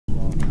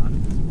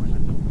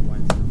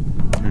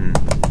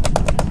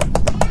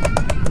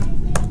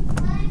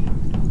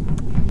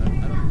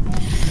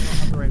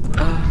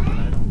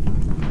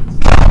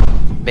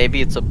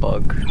maybe it's a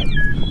bug.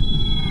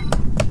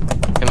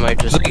 It might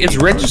just. It's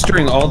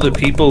registering all the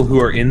people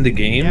who are in the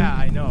game. Yeah,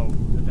 I know.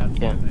 That's the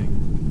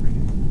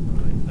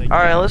thing. Like,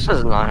 Alright, let's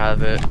just not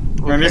have it.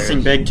 We're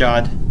missing Big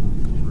Jawed.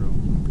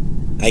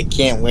 I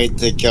can't wait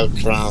to kill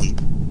Crumb.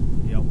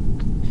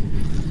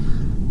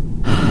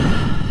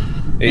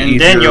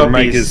 And then your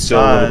mic is still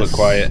a little bit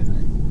quiet.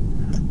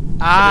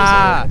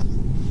 Ah!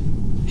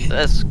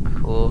 That's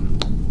cool.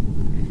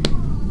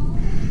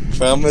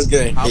 Crumb is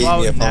gonna hate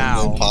me if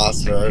now? I'm an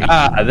imposter.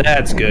 Ah,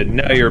 that's good.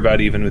 Now you're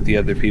about even with the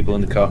other people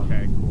in the call.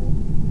 Okay, cool.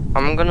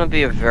 I'm gonna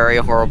be a very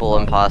horrible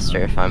imposter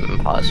if I'm an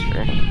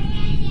imposter.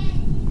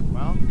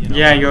 Well, you know,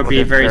 Yeah, you'll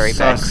be very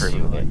bad sus.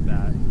 crewmate. like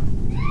that.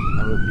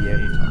 I would be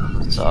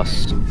able to.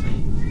 Sus.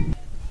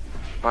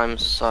 I'm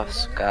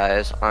sus,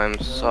 guys. I'm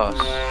sus.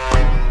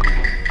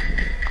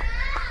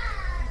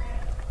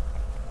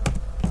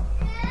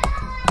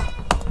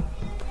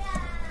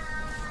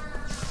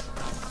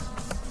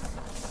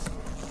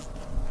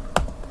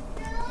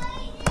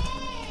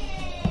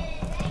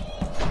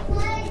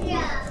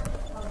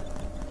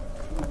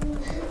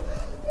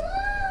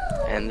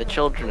 And the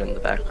children in the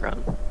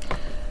background.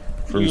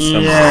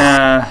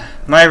 Yeah,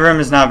 my room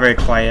is not very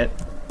quiet.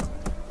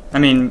 I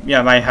mean,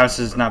 yeah, my house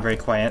is not very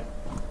quiet.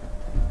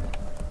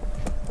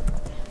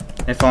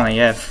 If only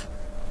if.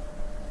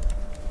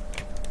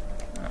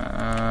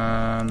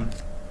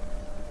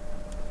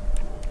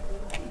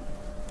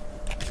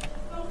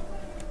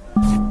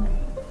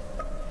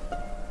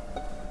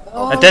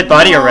 A dead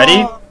body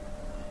already?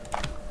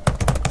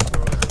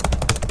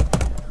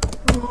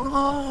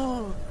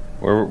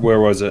 Where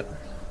was it?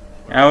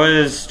 I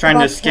was trying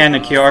to scan the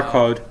QR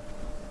code.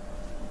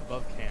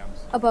 Above cams.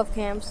 Above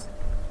cams.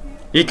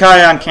 You caught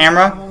it on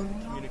camera?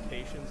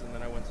 Communications, and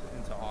then I went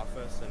into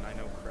office, and I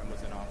know Krem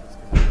was in office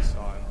because I just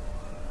saw him.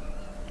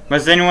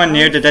 Was anyone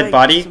near the dead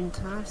body? Some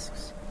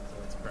tasks. So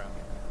it's Krem.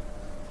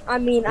 I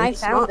mean, I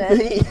It's found not it.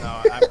 me.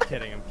 No, I'm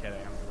kidding.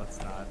 Let's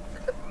not.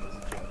 That was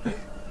a joke.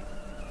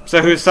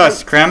 So who's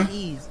sus? Krem?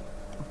 Keys.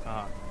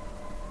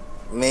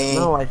 Me.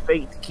 No, I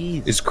faked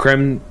keys. Is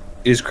Krem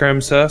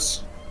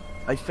sus?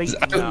 I faked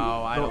keys.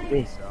 No, I don't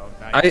think so.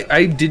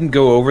 I didn't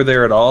go over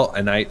there at all,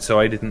 and so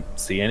I didn't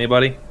see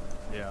anybody.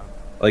 Yeah.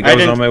 Like I I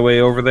was didn't- on my way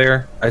over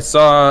there. I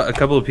saw a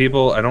couple of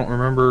people. I don't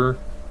remember.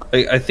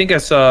 I think I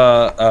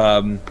saw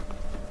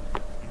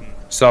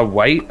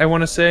White. I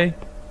want to say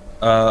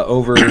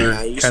over you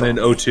kind of in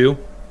saw me. O2,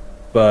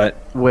 but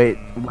Wait,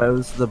 where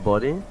was the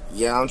body?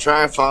 Yeah, I'm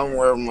trying to find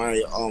where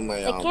all my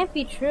It can't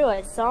be true.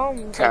 I saw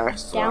him like,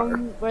 Tasks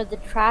down where the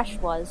trash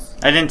was.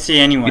 I didn't see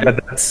anyone. yeah,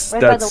 that's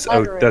Right by the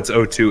water room. that's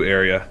O2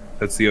 area.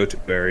 That's the O2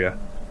 area.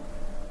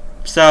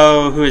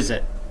 So who is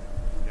it?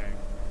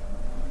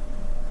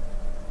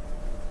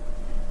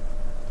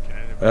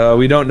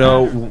 We don't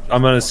know.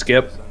 I'm gonna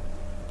skip.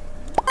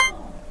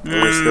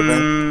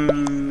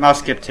 I'll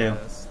skip too.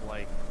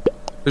 Like,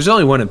 There's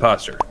only one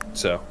imposter,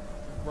 so.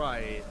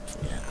 right.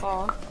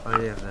 Aw. Oh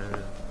yeah, there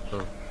is.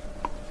 Oh.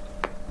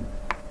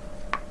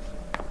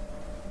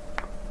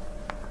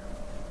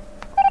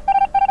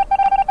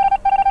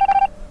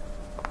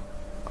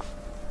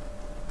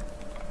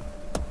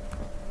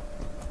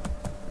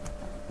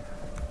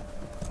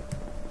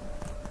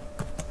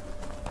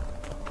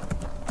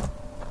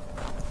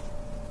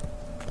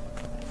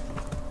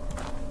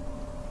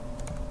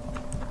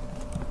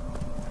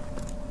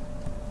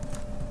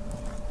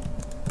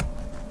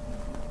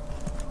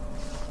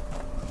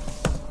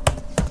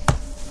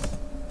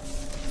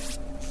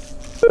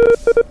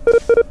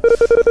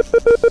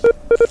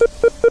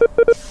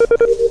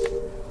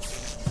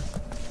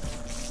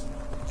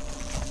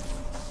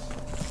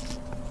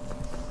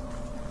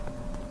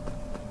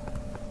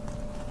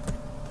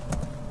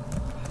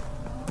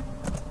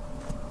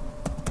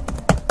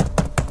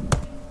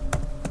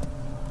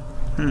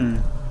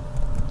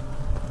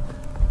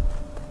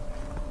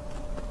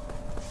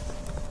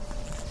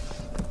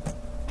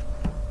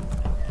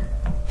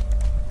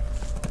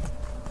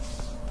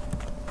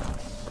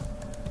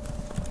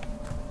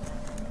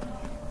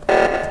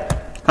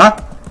 Huh?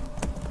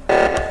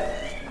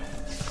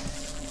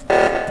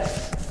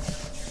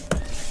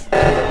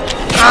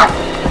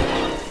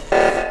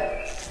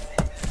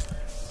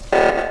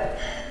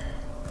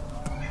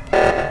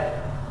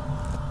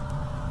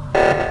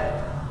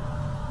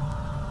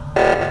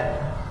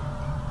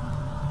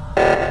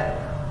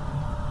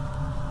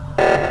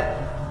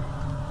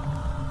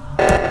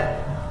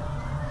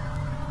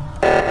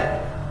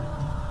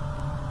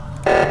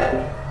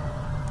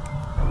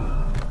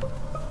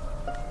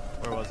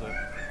 Where was it?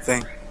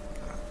 thing.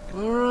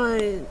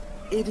 Alright,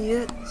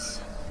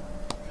 idiots.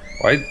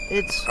 Why?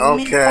 It's me.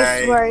 Okay.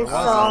 I swear I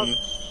saw.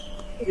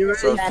 You ready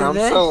So for Crumb's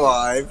this? still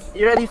alive.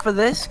 You ready for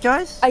this,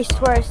 guys? I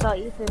swear I saw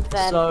Ethan's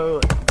bed So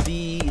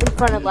the in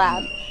front of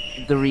lab.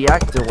 the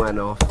reactor went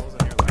off, That was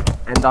in your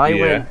lab. and I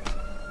Yeah. went.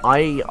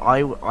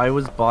 I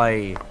was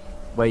by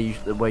where you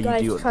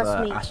Guys, do trust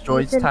the me.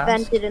 asteroids Ethan task,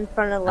 vented in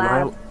front of and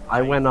lab.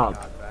 I went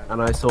up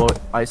and I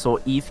saw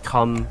Eth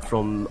come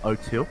from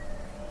O2.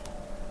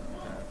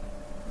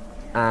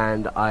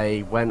 and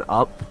I went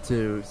up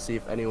to see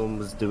if anyone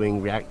was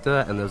doing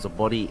reactor, and there's a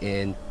body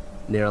in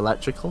near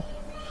electrical.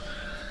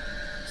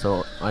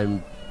 So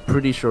I'm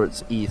pretty sure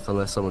it's ETH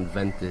unless someone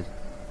vented.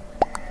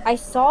 I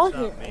saw It's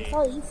not him. me. I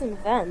saw Ethan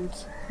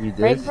vent You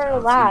right in did? front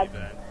of the lab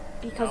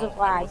because of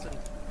lag.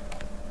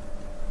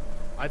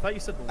 I thought you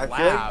said I lab.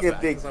 feel like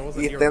it'd be 'cause I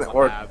wasn't near Ethan the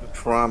or lab.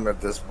 Trump at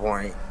this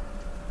point.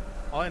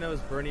 All I know is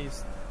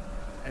Bernie's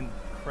and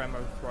Krem are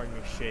throwing me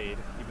shade,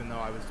 even though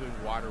I was doing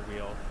water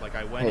wheel. Like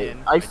I went Hey, in,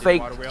 I did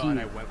faked water wheel, you. and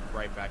I went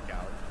right back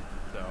out.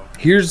 So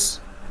Here's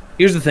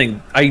the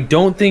thing. I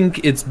don't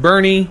think it's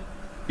Bernie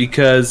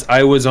because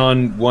I was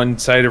on one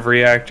side of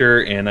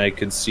reactor and I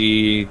could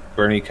see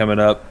Bernie coming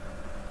up,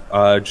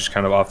 just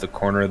kind of off the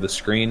corner of the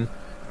screen.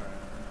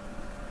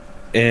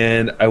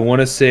 And I want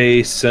to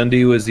say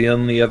Sunday was the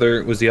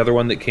other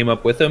one that came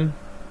up with him.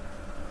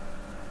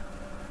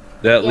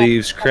 That Yeah,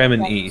 leaves Krem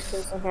and that's ETH.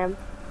 chasing him.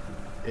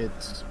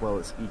 It's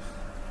ETH.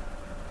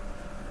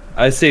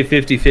 I say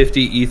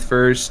 50-50 ETH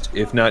first.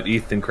 If not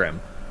ETH, then Krem.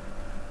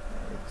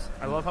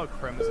 I love how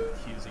Krem is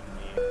accusing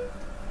me.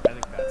 I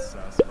think that's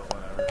sus, but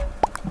whatever.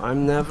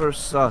 I'm never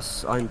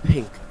sus. I'm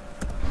pink.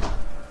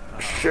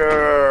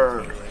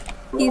 Sure.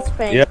 He's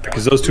pink. Yeah,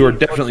 because those two are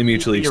definitely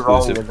mutually You're wrong,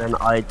 exclusive. and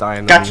then I die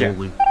and Gotcha. then you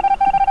lose.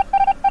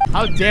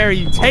 How dare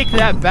you take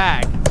that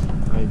back?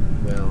 I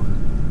will.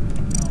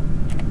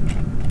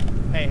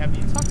 Hey, have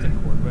you talked to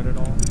Corbett at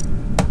all?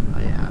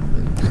 I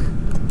haven't.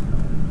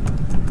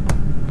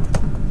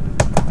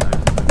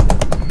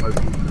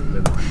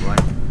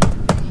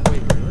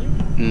 Wait, really?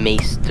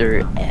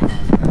 Mastereth.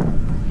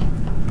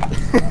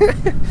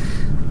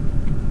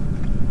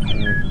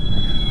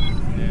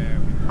 There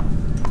we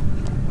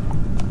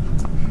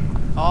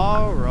go.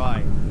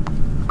 Alright.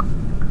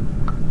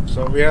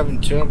 So we having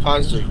two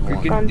imposters.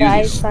 Cricket. One.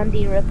 Sunday,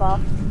 Sunday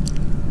ripoff.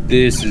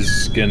 This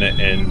is gonna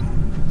end.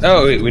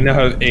 Oh wait, we now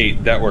have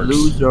 8. That works.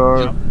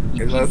 Loser.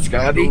 Is that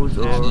Scotty?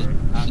 Loser. I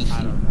don't know.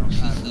 I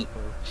don't know.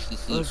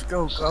 Let's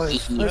go,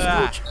 guys.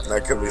 Ah,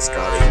 That could be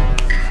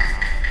Scotty.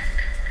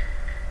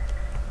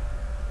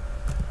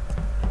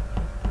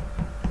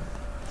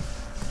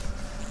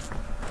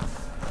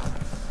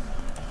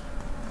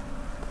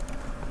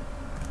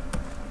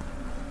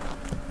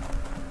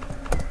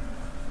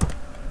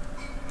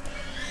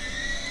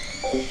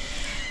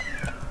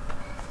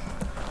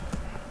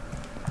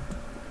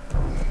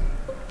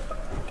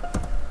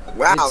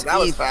 Wow, It's that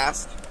was Eve.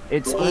 fast.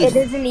 It's It ETH.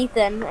 isn't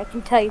Ethan. I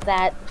can tell you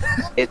that.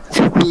 It's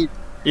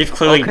Eve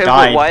clearly okay,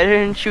 died. but why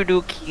didn't you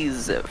do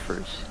keys at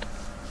first?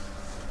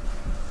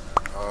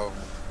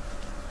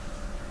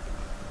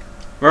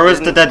 Where was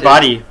the Isn't dead it-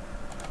 body?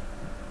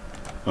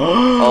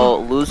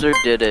 Oh, loser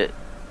did it.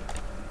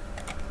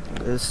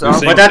 It's You're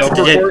saying Well, that's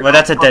self-report? well,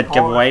 that's a dead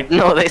giveaway.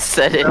 No, they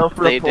said it.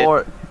 They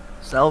did.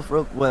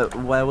 Self-report.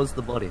 Where was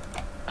the body?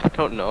 I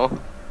don't know.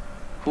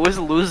 Who is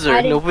loser? I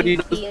didn't Nobody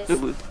think knows. he is. who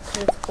lo-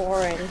 It's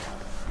boring.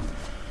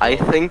 I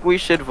think we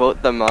should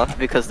vote them off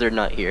because they're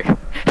not here.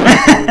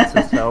 It's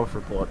a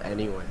self-report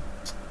anyway.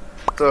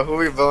 So who are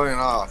we voting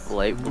off?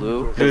 Light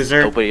blue. 'Cause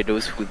Loser. Nobody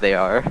knows who they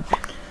are.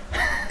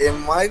 It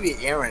might be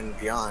Aaron, to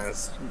be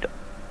honest.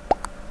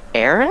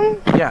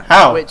 Aaron? Yeah.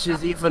 How? Which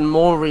is even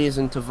more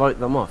reason to vote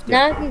them off.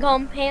 Now I can call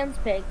him Pan's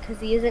Pig because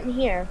he isn't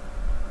here.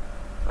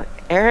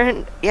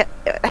 Aaron? Yeah.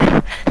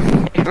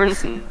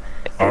 Aaron's.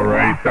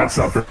 Alright, that's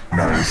not very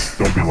nice.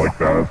 Don't be like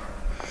that.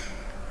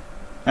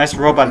 Nice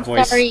robot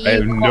voice. Sorry, I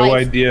have Eve, no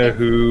voice. idea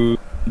who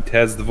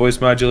has the voice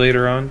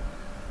modulator on.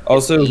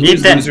 Also, who's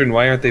Ethan. loser and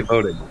why aren't they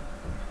voting?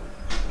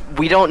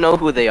 We don't know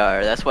who they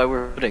are. That's why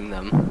we're voting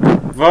them.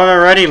 Vote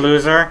already,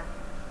 loser.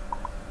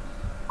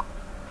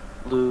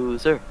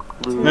 Loser.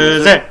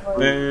 Loser.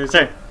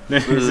 Loser.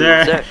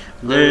 Loser.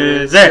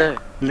 Loser.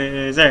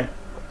 Loser.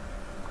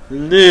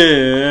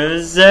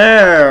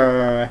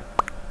 Loser.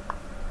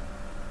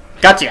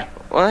 Gotcha.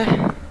 What?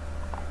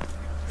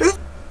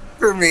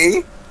 For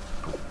me,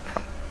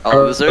 A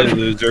loser?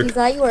 Loser. He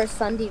thought you were a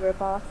Sunday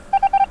ripoff.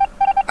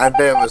 I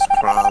bet it was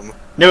Prom.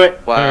 Do it.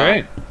 Wow.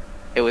 Alright.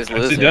 It was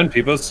Nicely loser. done,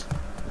 peoples.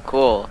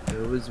 Cool.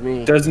 It was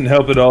me. Doesn't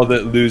help at all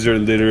that loser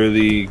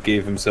literally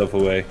gave himself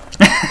away.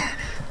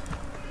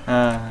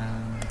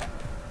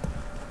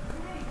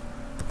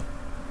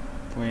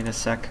 Wait a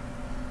sec.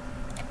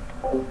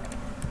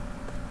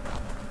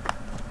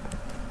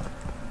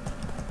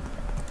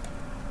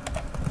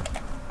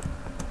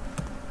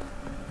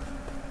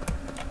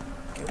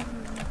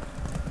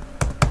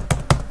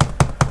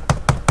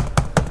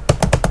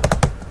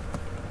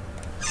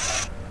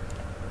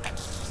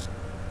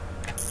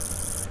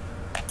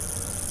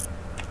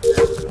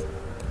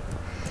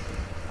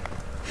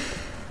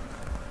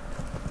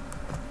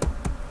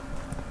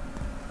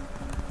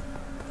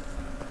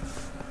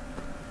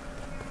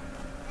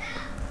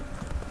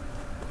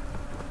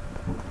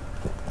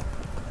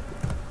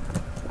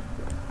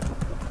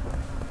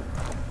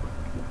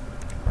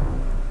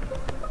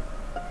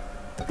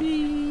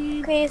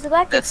 Okay, so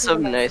that That's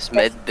some nice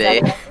med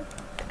bay.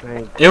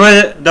 Thank It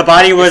was the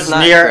body was It's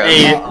not near Crumb.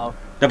 a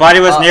the body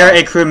was near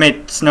a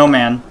crewmate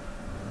snowman.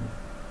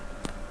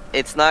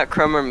 It's not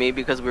Crumb or me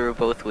because we were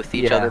both with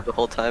each Yeah. other the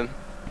whole time.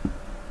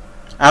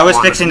 I was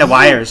fixing the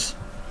wires.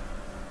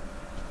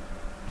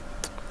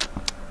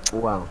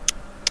 Wow.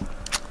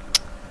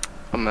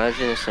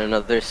 Imagine it's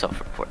another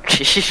self-report.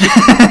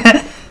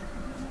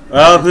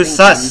 Well, who's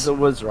sus? Loser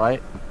was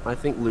right. I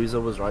think loser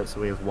was right,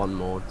 so we have one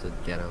more to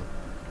get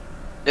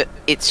out.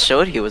 It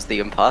showed he was the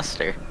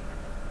imposter.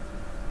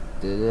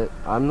 Did it?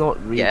 I'm not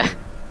reading. Yeah.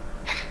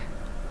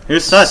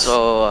 Who's sus?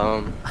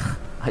 So,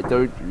 I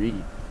don't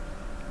read.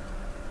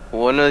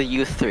 one of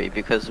you three,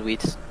 because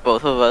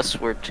both of us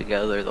were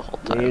together the whole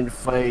Me time. and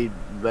Fade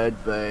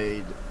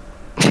medbade.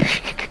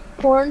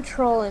 Porn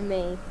trolling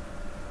me.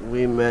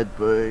 We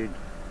medbade.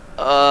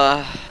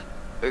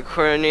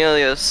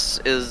 Cornelius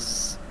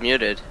is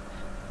muted.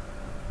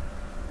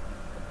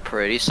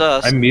 Pretty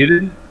sus. I'm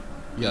muted.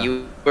 Yeah.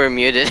 You were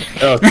muted.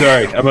 Oh,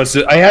 sorry.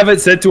 I have it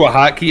set to a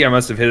hotkey. I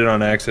must have hit it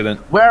on accident.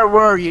 Where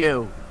were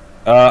you?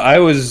 I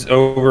was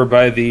over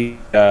by the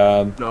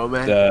No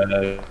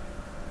man.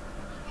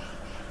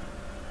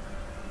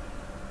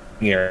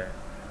 here.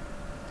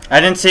 I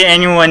didn't see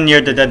anyone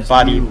near the dead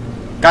body.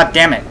 God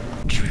damn it.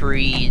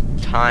 Tree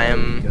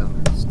time. Go.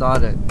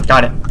 Start it.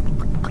 Got it.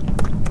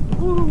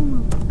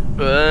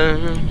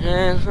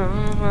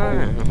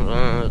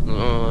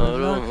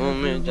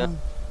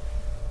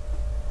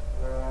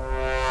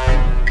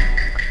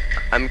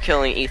 I'm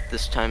killing ETH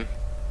this time.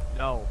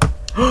 No.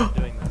 I'm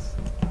doing this.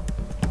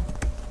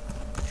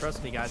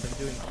 Trust me, guys. I'm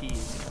doing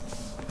keys.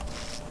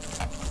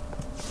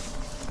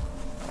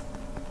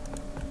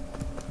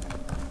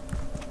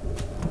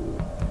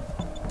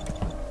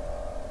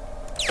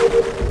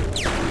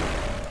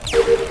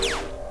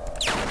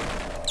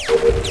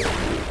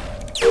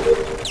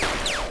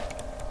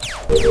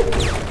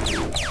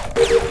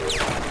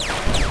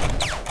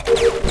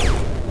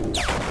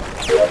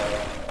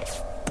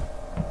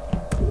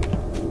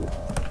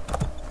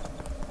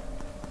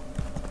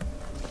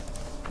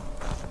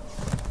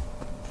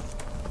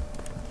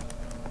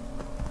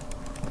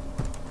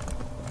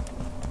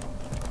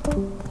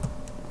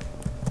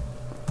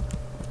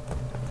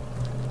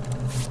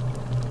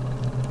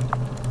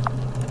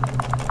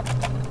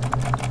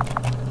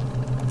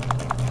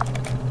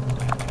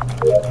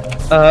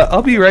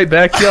 I'll be right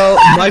back, y'all.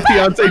 My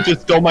fiance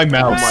just stole my Oh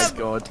mouse. my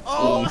god.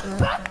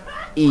 Oh.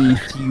 Eve,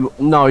 you.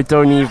 No,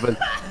 don't even.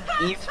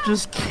 Eve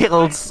just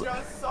killed. Just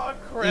saw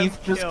Krem Eve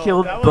just kill.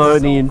 killed That was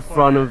Bernie so in funny.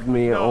 front of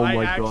me. No, Oh I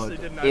my actually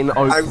god. did not In do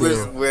Oak that. I was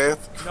Hill.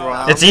 with No,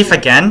 Crom. It's Eve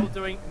again?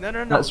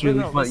 No. That's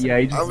really funny. listen. Yeah,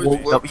 he I just was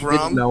walked with up. He didn't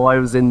Crom. know I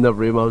was in the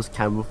room. I was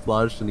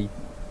camouflaged, and he.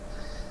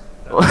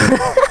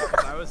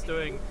 I was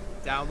doing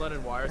download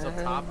and wires up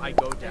top. I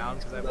go down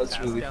because I have a That's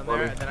task really down funny.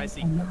 there, and then I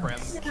see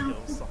Krem kill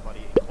somebody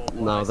in cold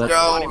blood. No, I saw that's- the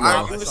Yo, body no. blow,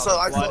 I I saw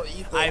saw the blood.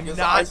 Ethan. I'm because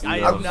not. I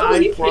am was not with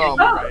kidding you Crom.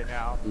 right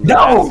now.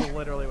 No! That's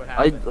literally what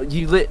happened.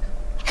 You lit.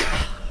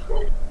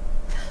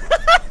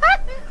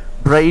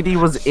 Brady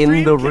was in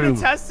Stream the can room.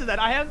 attest to that.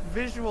 I have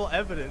visual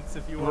evidence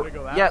if you want to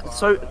go that Yeah,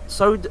 far.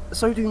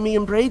 so do me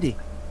and Brady.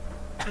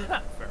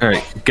 All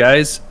right,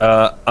 guys.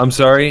 I'm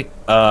sorry.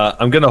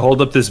 I'm gonna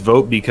hold up this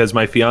vote because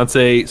my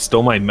fiance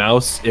stole my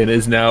mouse and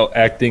is now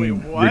acting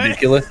Wait, what?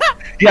 ridiculous.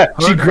 Yeah,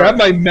 she grabbed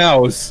my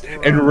mouse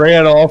and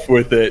ran off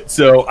with it.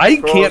 So I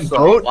can't Bro,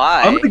 vote.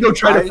 Why? I'm gonna go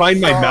try to I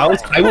find my saw- mouse.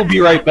 I will be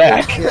right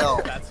back.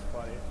 Kill. That's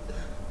funny.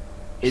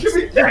 It's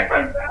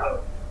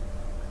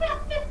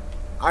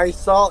I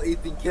saw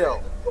Ethan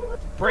kill.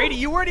 Brady,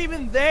 you weren't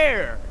even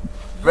there.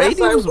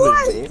 Brady I was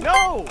with me.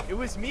 No, it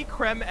was me,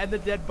 Krem, and the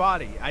dead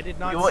body. I did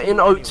not. You were see in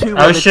anyone. O2.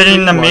 I was when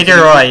shooting the tree was, and you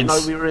meteoroids. didn't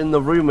know we were in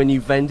the room and you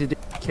vented it,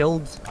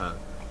 killed her.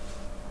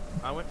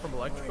 I went from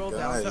electrical my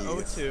down to God,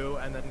 yes.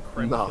 O2, and then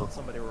Krem No. killed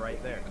somebody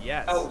right there.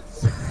 Yes. Oh.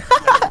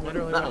 That's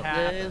literally what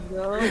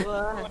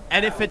happened.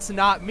 And if it's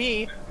not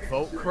me,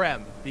 vote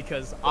Krem,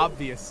 because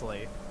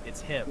obviously it's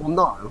him. Well,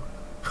 no.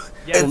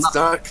 Yeah, It's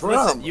not listen,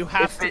 Crumb. you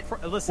have If to.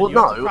 it- Listen, Well, you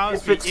have to no.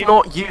 promise If me it's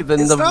not you, then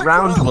It's the not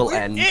round Crumb. will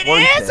end, It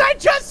won't is! it? I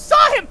just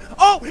saw him!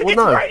 Oh, it's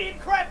no. Brady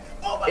and Krem!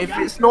 Oh my If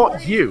god! it's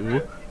not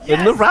you,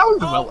 then the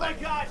round Oh will my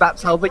end. gosh,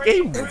 That's how the Brady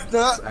game and works. It's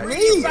not Krem.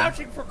 me. You're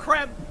vouching for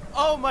Krem!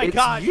 Oh my It's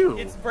gosh! you.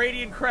 It's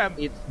Brady and Krem.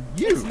 It's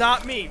It's you.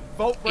 not me.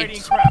 Vote Brady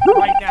It's and Krem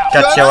right now.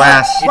 Shut your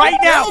ass. Right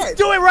now! dead.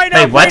 Do it right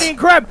now, Wait, what? Brady and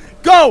Krem!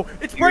 Go!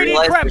 It's You Brady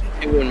and realize Krem!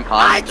 there's two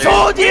I imposters?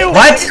 told you!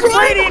 What? It's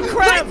Brady and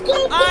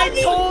Krem!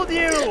 I told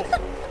you!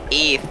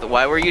 ETH,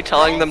 why were you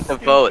telling them to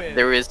vote? Stupid.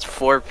 There is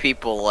 4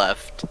 people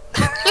left.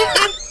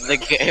 The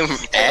game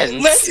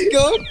ends. Let's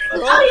go,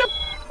 Crom.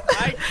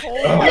 I told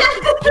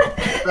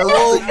you!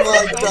 Oh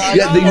my god.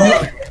 Yeah,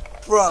 they-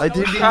 Crom. I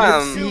didn't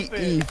Crumb. even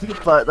see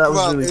Eve, but that was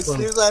Crom, really as soon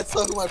fun. as I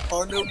saw who my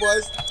partner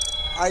was,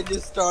 I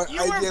just started.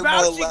 You I were didn't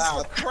want vouching to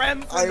laugh. for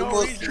Krem for I no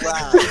almost reason.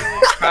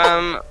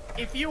 laughed.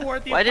 If you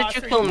weren't the Why did you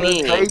imposter, kill would-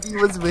 me? Brady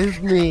was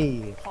with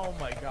me. Oh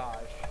my gosh.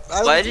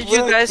 I Why was did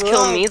you with guys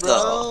kill Crom, me, bro.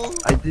 though?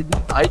 I didn't.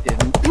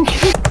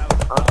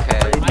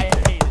 Okay. I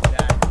hated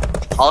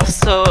that.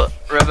 Also,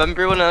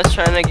 remember when I was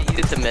trying to get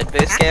you to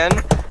medbay scan?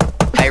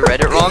 I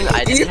read it wrong.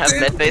 I didn't have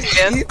Ethan, medbay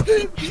scan.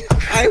 Ethan,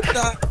 I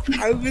thought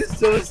I was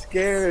so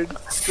scared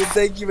to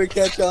thank you for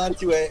catch on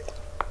to it.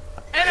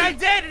 And I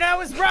did, and I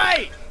was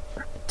right!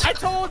 I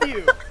told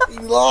you! You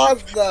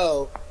lost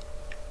though.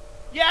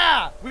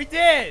 Yeah, we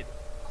did.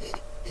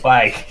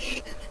 Why?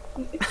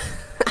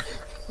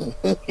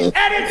 And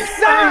it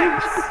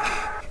sucks.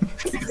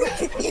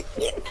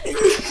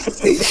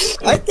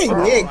 I think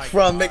me and my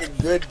Crumb make a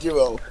good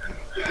duo.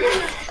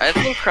 I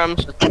think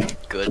Crumb's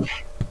just good.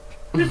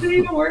 Does it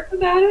even work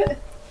without it?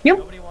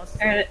 Nobody wants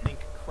to Alright. think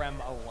Krem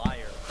a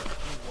liar.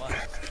 He was.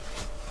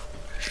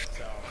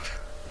 So,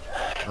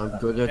 I'm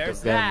good at There's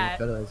the game. that.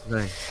 What can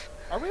I say?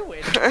 are we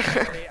waiting for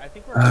somebody? I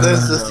think we're.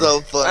 This is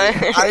so funny.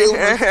 I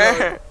almost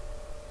started,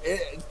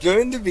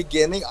 during the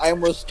beginning, I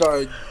almost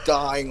started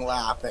dying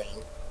laughing.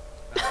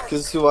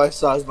 Because who I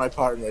saw as my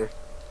partner.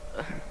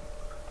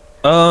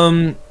 Should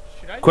I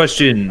just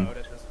question. code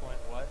at this point?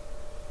 What?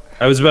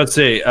 I was about to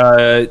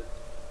say,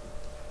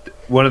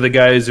 one of the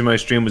guys in my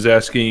stream was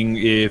asking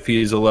if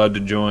he's allowed to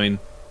join.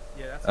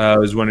 Yeah, that's I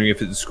was wondering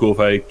if it's cool if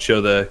I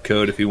show the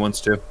code if he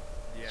wants to.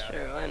 yeah,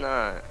 Sure, why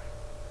not?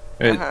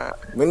 Right. Uh-huh.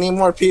 We need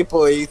more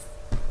people, Heath.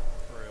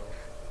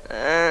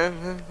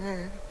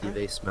 true. Do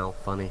they smell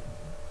funny?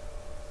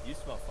 You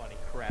smell funny,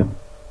 Krem.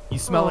 You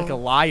smell like a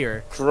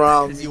liar.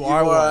 Crumb, 'Cause you you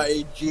are are one.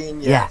 a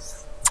genius.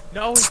 Yes.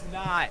 No, he's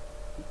not.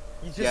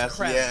 He's just Yes,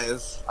 Krem.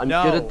 yes. I'm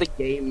No. good at the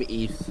game,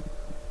 Eth.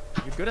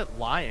 You're good at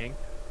lying.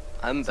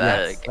 I'm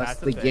bad Yes, at that's That's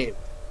the the thing. game.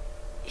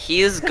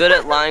 He is good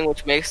at lying,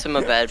 which makes him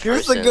a bad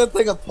Here's the person. good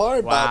thing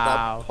about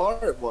Wow. that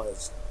part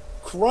was,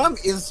 Crumb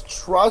is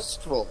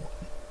trustful.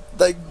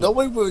 Like,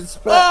 nobody would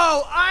expect.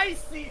 Oh, I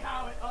see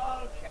how it.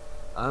 Okay.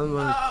 I'm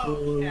a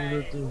cool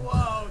Okay. dude.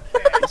 Whoa,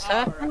 okay.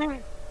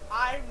 Alright.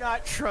 I'm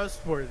not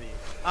trustworthy.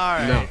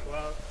 Alright. No.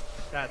 Well,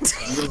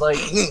 that's You like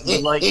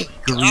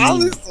green.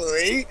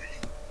 Honestly,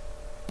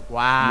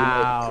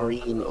 wow. You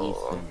like green,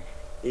 Ethan.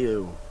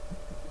 Ew.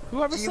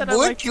 Whoever you said I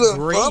would like do it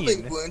in public,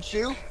 green? wouldn't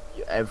you?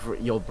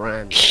 Your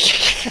brand.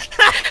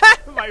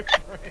 My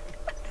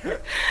friend.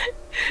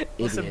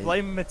 Listen, Idiot.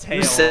 blame Mateo.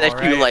 Who said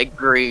alright? you like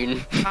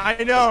green?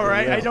 I know,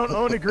 right? Yeah. I don't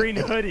own a green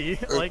hoodie.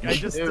 Like, I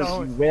just You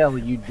don't. will,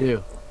 you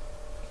do.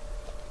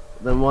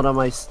 Then what am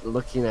I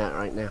looking at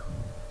right now?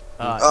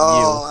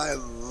 Oh, I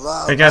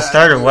love We got that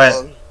started, what?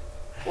 duo.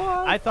 you.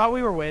 I thought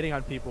we were waiting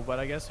on people, but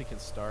I guess we can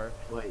start.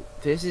 Wait,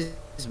 this is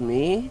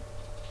me?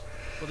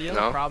 Well, the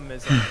other No. problem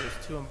is that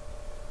there's two.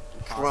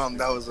 Crumb,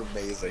 that was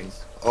amazing.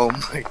 Oh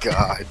my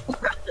god.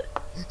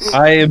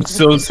 I am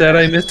so sad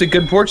I missed a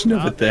good portion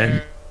of Out it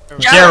then. there.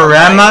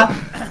 Jerema?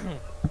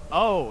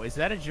 Oh, is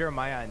that a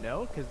Jeremiah I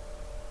know? Cause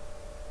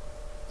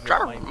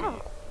Jeremiah.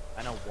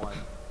 I know one.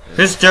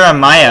 Who's I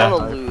Jeremiah?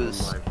 wanna Aside from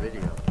lose. my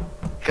video.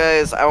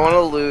 Guys, I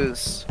wanna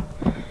lose.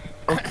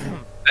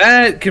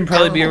 That can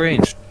probably be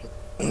arranged.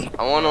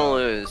 I wanna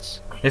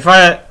lose. If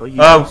I, Oh,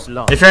 you oh, lose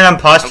long. if you're an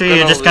imposter, I'm you're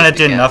gonna just gonna lose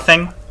do again.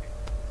 nothing?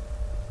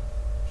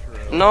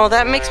 No,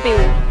 that makes me.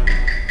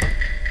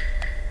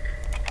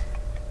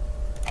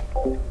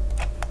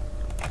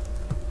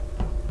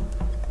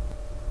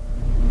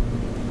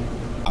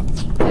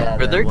 Yeah, Are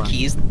there there was.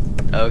 keys?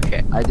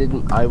 Okay.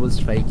 I was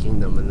faking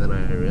them and then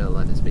I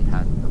realized we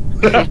had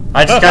them.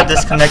 I just got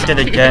disconnected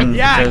again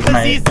Yeah, because because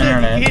my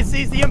internet.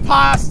 he's the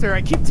imposter.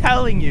 I keep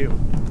telling you.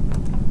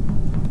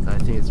 I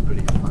think it's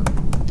pretty fun.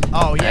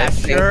 Oh yeah, I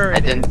think sure. I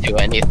it didn't is. do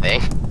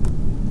anything.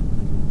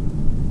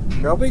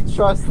 Nobody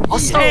trusts me.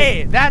 Also,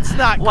 Hey, that's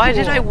not. Why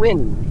cool. did I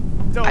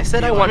win? Don't I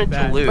said be I like wanted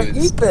that. to But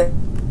lose.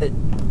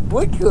 Ethan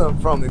would kill him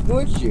from it,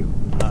 wouldn't you?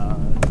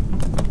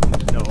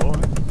 No,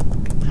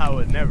 I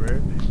would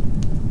never.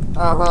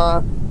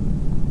 Uh-huh.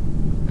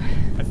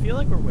 I feel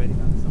like we're waiting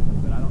on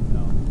someone, but I don't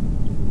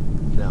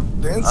know. No.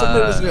 Then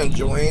somebody was gonna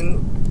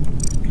join.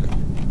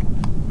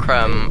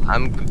 Crumb,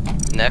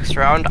 next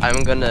round.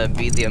 I'm gonna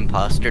be the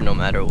imposter no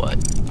matter what,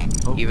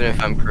 even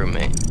if I'm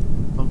crewmate.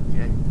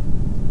 Okay.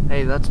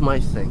 Hey, that's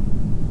my thing.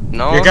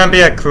 No, You're gonna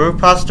be a crew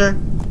imposter?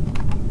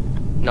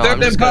 no. Third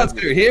I'm just gonna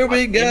imposter, here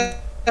we go!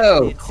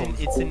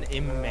 It's an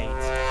inmate.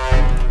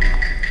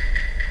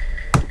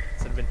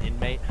 Instead of an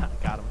inmate, ha,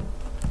 got him.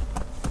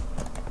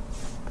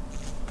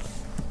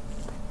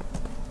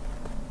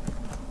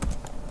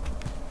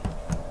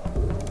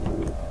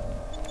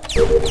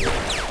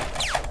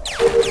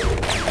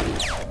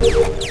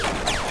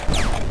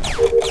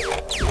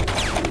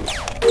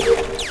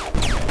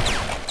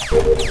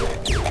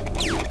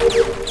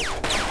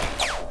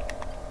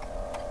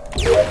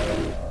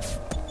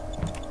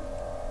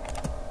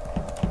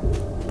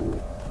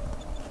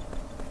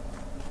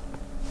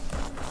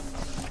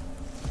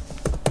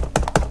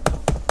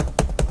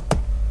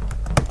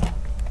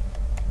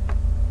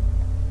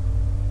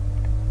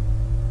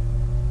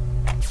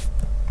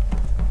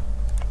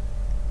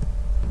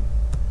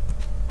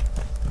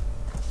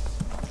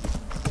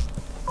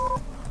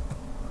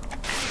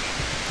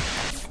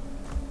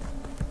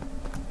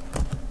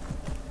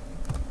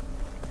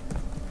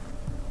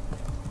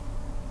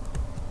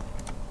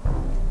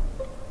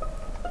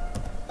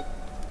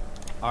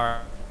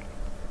 Alright.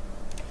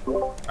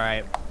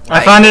 Alright. I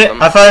found it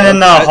in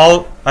the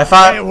hole. I Wait,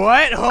 found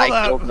what? Hold I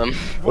up. killed them.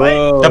 What?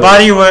 Whoa. the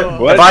body was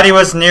What? the body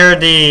was near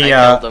the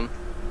I killed them.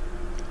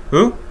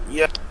 who?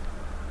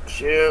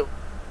 Shoot.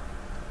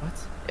 What?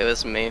 It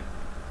was me.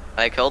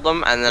 I killed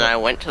them, and then I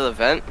went to the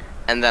vent,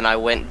 and then I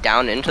went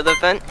down into the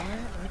vent,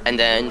 and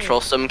then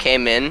Trollsome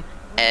came in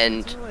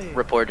and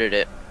reported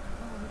it.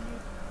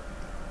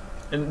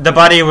 The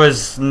body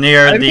was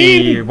near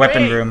the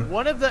weapon room.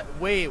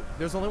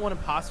 There's only one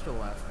imposter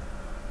left.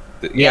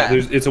 Yeah,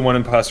 it's a one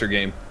imposter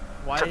game.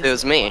 It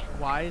was me.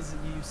 Why is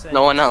you saying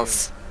no one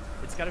else?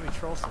 It's gotta be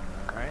Trollsome,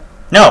 right?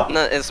 No,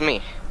 it's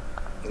me.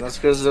 That's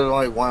because there's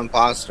only one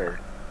imposter.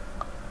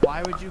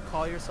 Why would you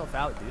call yourself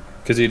out, dude?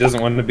 Because he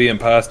doesn't want to be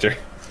imposter.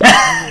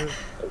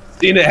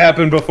 Seen it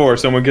happen before.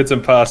 Someone gets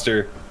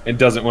imposter and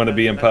doesn't want to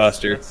be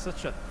imposter. That's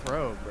such a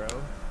throw, bro.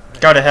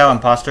 Go to hell,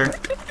 imposter.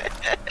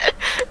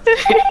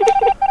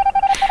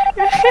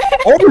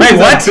 Wait,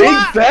 what? Big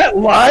fat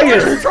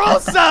liar!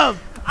 Trollsome!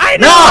 I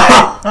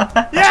know! No!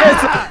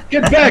 Yeah!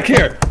 Get back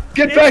here!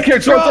 Get back here,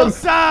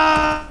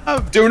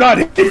 Trollsome! Do not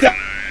hit that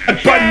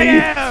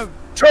button!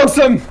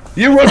 Trollsome!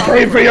 You will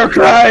pay for your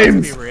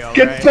crimes!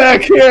 Get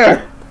back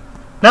here!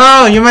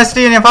 No, you must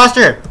be an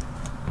imposter!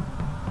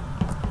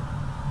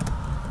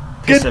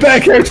 Get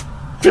back here,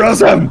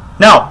 Trollsome!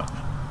 No!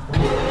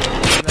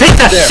 Pick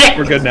the shit!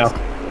 We're good now.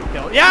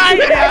 Yeah!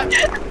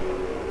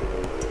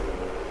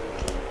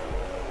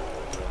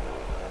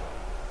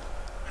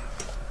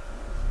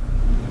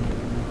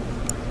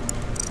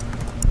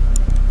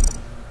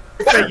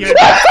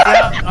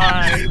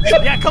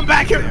 Yeah, come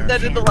back here.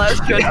 Then in the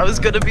last run, I was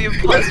gonna be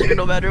imposter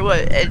no matter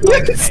what. And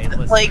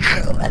like,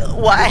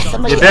 why?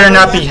 You better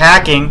not be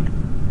hacking.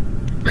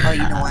 Oh,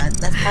 you know what?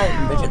 That's probably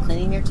when you're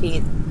cleaning your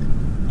teeth.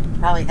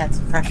 Probably had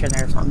some pressure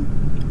there or something.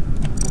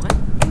 What?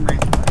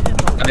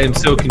 I am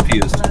so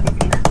confused.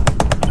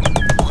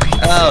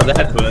 Oh,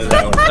 that's what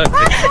that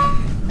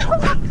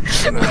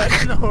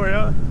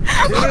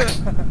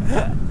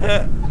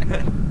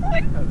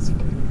was.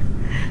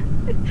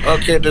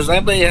 Okay, does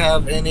anybody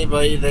have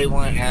anybody they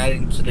want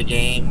adding to the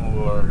game,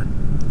 or?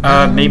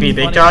 Maybe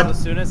Big Todd?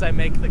 As soon as I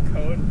make the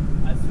code,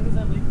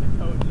 nobody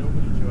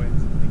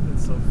joins. I think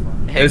that's so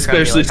fun. Hey,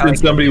 especially Crummy,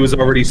 since somebody was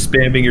already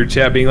spamming your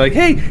chat, being like,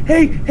 "Hey,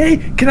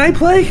 can I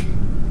play?"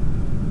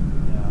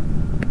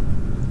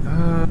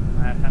 Yeah.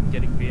 I'm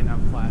getting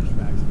Vietnam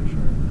flashbacks for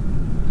sure.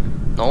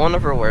 No one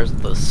ever wears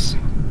this.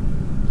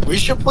 We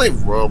should play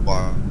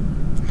Roblox.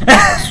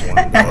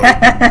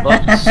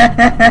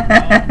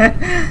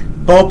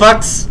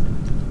 Bullbucks?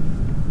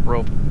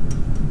 Rope.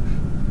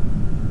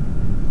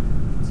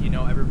 So you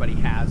know everybody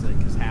has it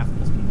because half of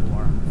these people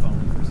are on the phone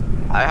for some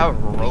reason. I have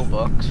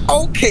Robux.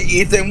 Okay,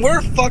 Ethan,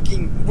 we're.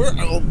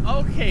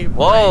 Okay.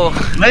 Whoa.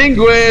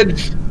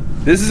 Language.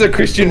 This is a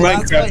Christian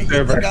Minecraft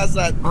server.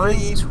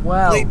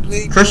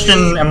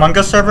 Christian Among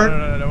Us server?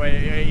 No,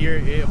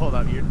 wait, hold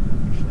up,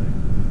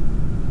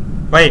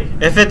 Wait,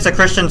 if it's a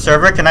Christian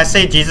server, can I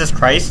say Jesus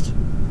Christ?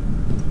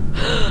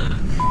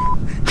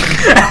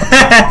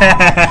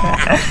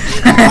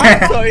 I'm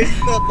sorry,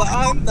 but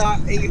I'm not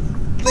thinking.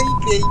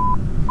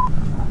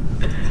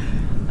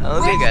 I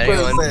don't think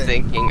anyone's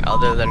thinking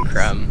other than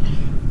Creme.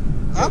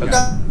 I'm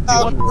not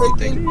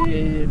thinking.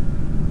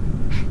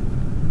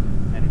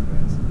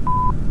 Anyways.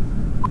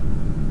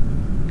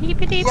 Yeah,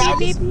 I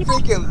just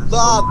freaking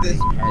love this.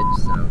 Head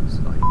sounds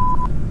like.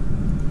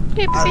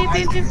 I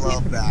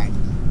love that.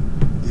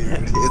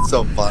 Dude, it's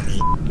so funny.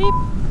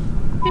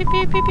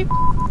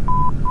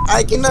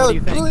 I cannot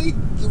play.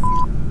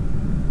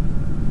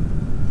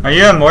 Are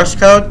you on Morse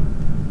code?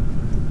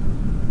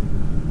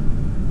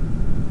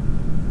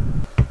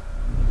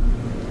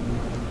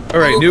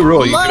 Alright, new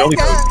rule. You can only.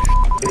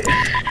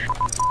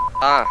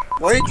 Why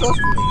are you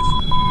trusting me?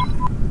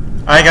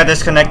 I got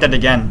disconnected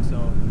again.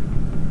 So,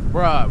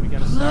 bruh, we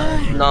gotta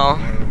start. No.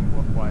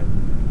 What?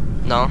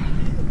 No.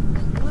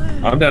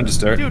 I'm down to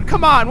start. Dude,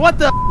 come on, what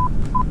the?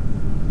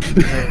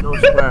 No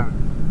swear.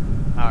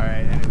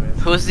 Alright,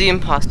 anyways. Who's the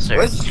imposter?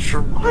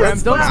 Creme,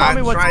 don't tell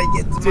me what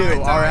to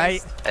do,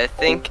 alright? I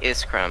think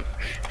it's Creme.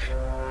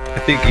 I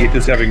think Keith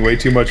is having way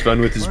too much fun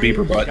with his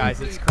beeper button.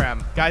 Guys, it's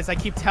Creme. Guys, I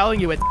keep telling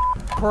you, it's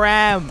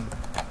Creme.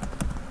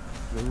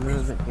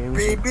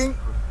 Beeping.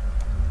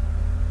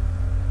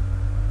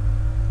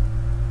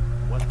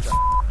 What the?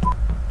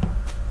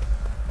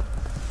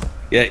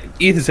 Yeah,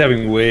 Keith is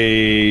having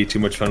way too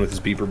much fun with his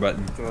beeper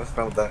button. I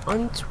felt that.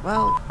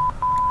 Untwell.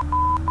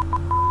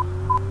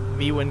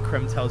 Me when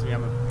Creme tells me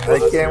I'm a.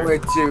 I can't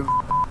wait to.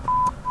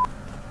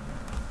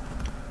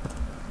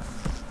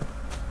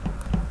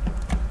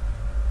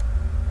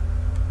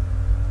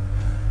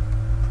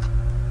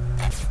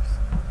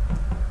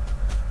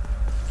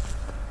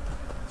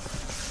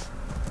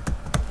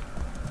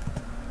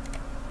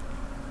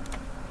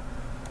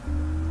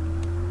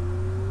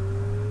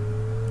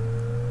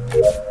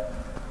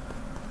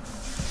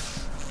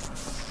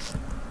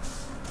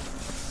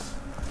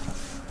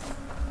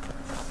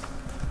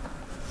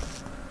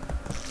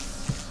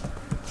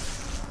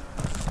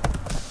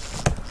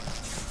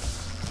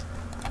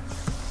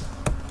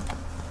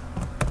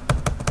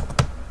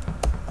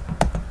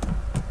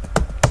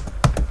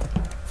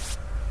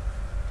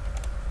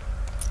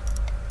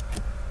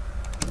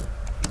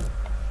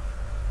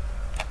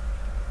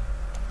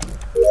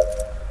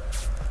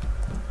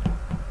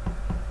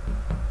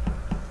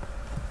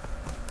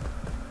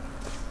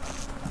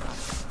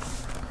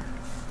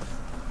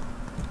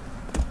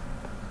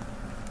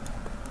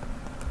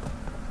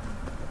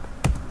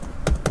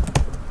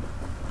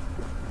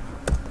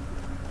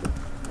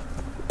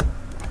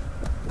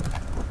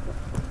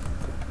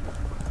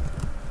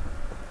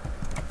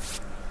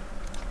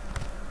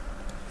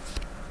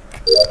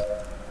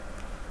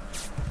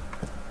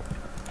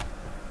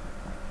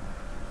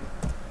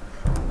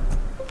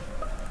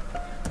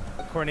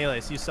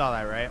 Cornelius, you saw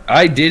that, right?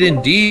 I did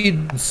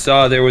indeed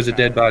saw there was a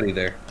dead body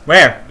there.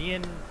 Where? Me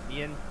and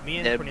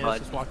Dead Cornelius body.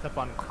 just walked up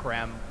on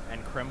Krem,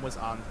 and Krem was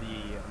on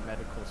the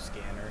medical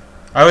scanner.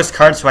 I was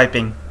card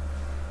swiping.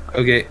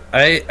 Okay,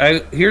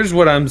 I here's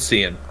what I'm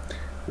seeing.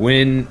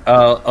 When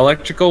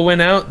electrical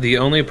went out, the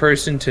only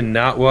person to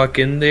not walk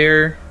in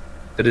there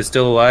that is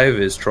still alive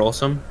is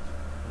Trollsome.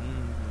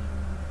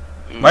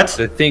 What?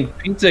 So I think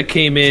Pizza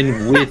came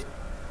in with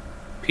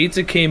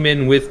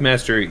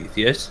Mastereth,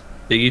 yes?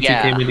 The you two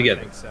Yeah. came in I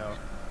together. think so.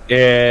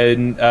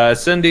 And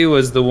Sunday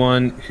was the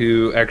one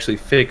who actually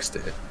fixed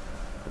it.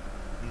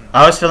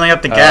 I was filling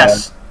up the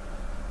gas.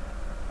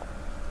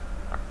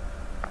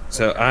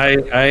 So I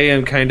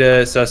am kind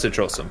of sus of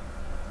Trollsome.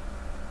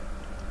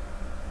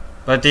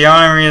 But the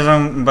only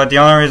reason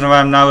why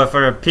I'm not with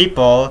other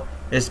people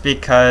is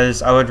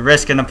because I would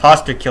risk an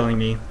imposter killing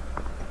me.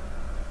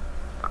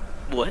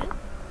 What?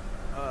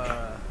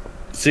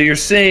 So you're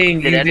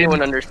saying Did you anyone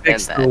didn't understand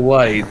fix that? the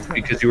lights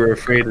because you were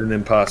afraid an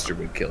imposter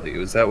would kill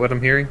you? Is that what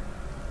I'm hearing?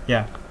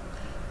 Yeah.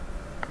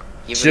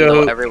 Even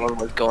So- though everyone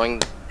was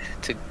going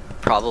to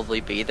probably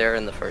be there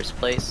in the first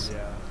place. Yeah.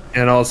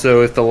 And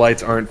also, if the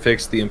lights aren't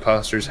fixed, the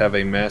imposters have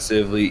a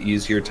massively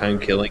easier time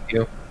killing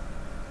you.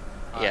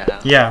 Yeah.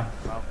 Yeah.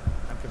 Well,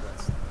 I'm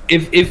convinced.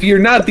 If you're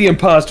not the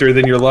imposter,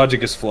 then your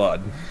logic is flawed.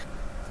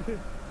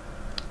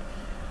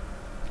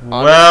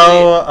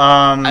 Well,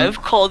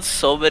 I've called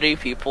so many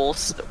people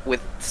with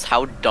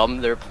how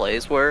dumb their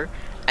plays were,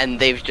 and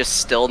they've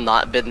just still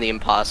not been the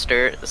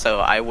imposter,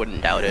 so I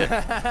wouldn't doubt it.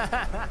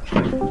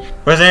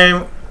 was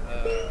there?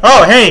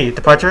 Oh, hey,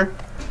 Departure.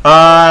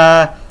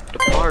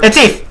 It's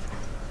Eve.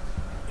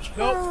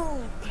 Nope.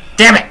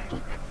 Damn it.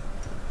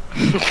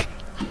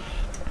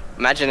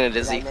 Imagine it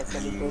is he.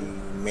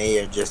 May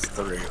have just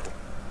threw.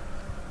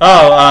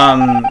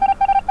 Oh,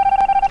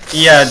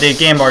 yeah, the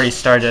game already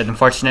started,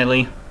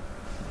 unfortunately.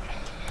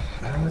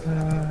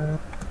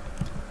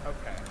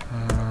 Okay.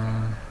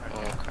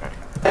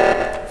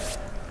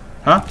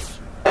 Huh?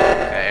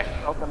 Okay.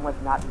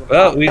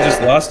 Well, we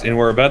just lost, and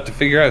we're about to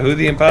figure out who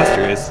the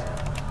imposter is.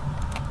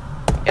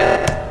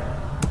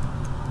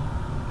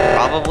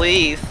 Probably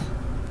Eve.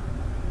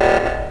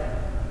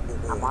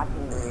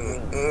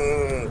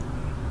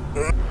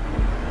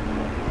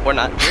 Or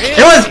not.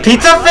 It was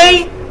Pizza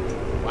Fate?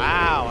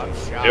 Wow, I'm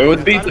shocked. It was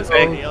I thought Pizza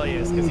Fate.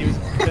 Cornelius,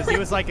 because he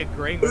was like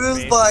agreeing with It was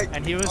me, like,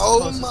 and he was oh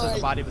closest to my-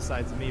 the body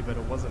besides me, but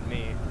it wasn't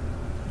me.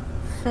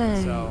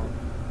 So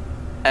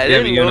I Yeah,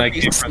 didn't but you know and I if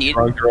you, came from see,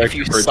 wrong if direction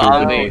you for a saw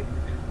two me. day.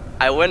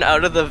 I went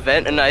out of the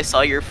vent and I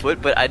saw your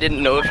foot, but I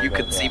didn't know if you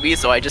could see me,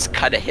 so I just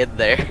kind of hid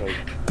there. I think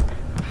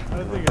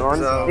it's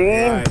So,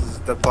 guys,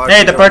 Departure.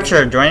 Hey,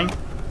 Departure, joining.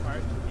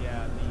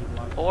 yeah,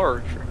 the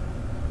Or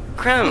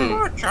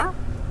Krem.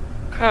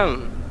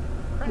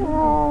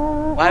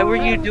 Why were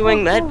you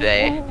doing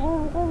medbay?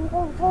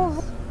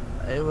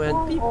 I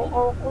went beep.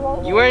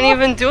 You weren't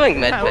even doing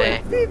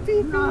medbay.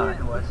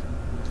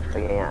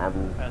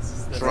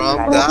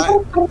 From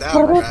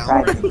that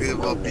round, it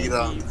will be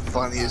the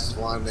funniest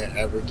one they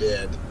ever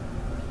did.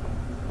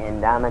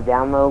 And I'm a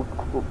download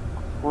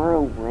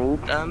crew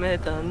link.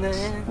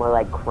 Dame. More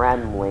like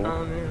Krem link.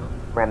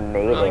 Krem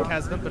made link it.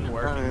 hasn't been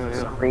working. for some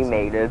reason.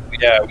 Pre-made it.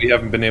 Yeah, we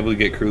haven't been able to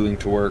get crewling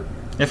to work.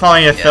 If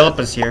only if Philip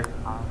was here.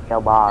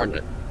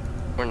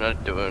 We're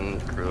not doing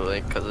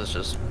crewly because it's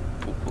just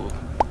poo poo.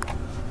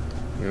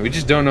 We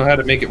just don't know how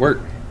to make it work.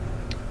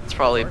 It's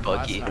probably Worked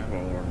last buggy. time.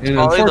 It's And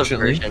probably the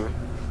unfortunately, version.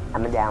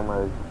 I'm a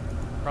download.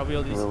 Probably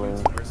all these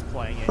YouTubers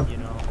playing it, you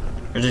know.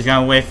 We're just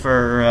gonna wait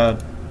for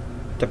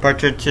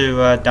Departure to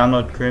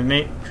download crew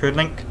link.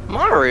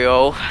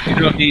 Mario. we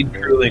don't need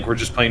crewlink. We're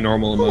just playing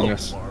normal Among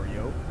Us.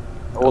 Mario.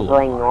 We're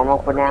playing normal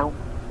for now.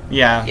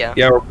 Yeah. Yeah.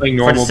 Yeah, we're playing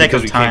For the normal sake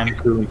because of we can't time.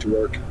 get crewlink to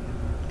work.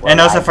 And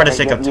also for the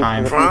sake of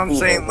time. I'm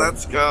saying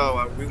let's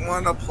go. We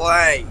want to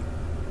play.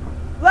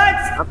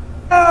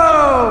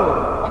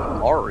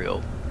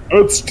 Mario.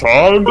 It's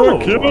time to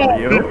kill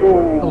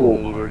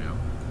people.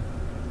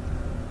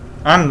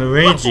 I'm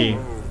Luigi. Ooh,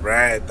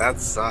 Red,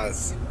 that's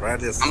sus.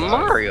 Red is sus. I'm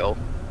Mario.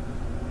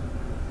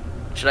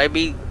 Should I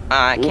be?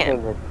 I can't.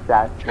 Even the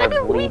sus Should I be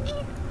was Luigi?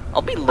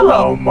 I'll be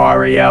Hello, Luigi.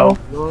 Mario.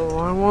 No,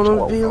 I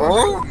wanna be.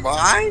 Oh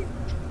my!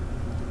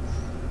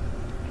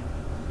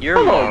 You're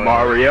Hello,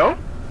 Mario.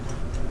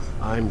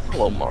 I'm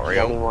Hello,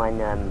 Mario.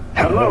 anyone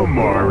Hello,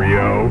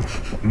 Mario.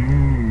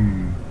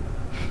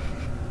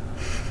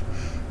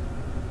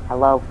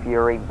 hello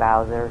Fury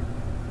Bowser.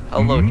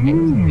 Hello,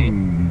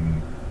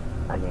 James.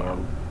 I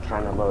am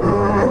trying to load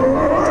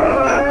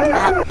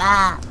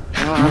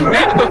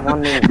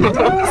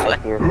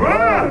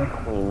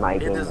clean my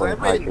game Does boy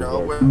anybody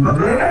know cartridges. when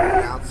they're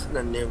announcing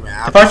a new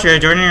map? Departure, are you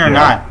joining or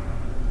not?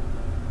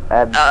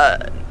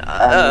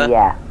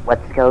 Yeah.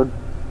 What's the code?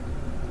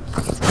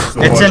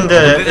 It's in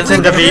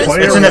the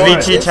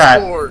VG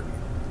chat.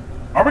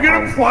 Are we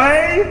gonna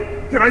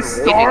play? Can I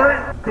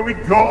start? Can we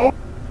go?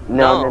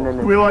 No.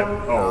 Can we like?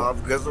 Oh, Oh.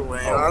 because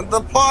we're on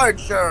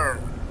Departure.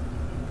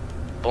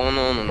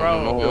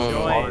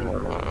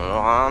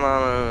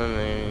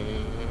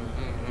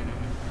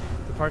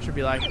 Departure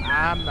be like,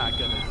 I'm not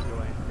gonna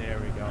join There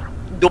we go.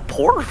 The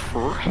porter.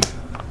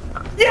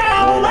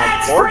 Yeah,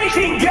 let's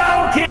freaking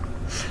go, kid!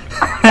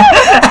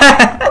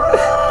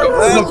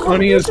 The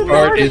funniest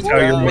part is how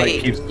your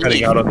mic keeps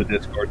cutting out on the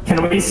Discord.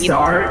 Can we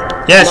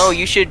start? Yes. No,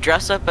 you should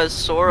dress up as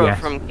Sora Yes.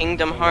 from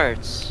Kingdom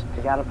Hearts.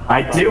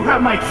 I do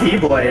have my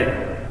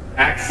Keyblade.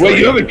 Actually. Wait,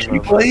 you have a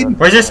Keyblade?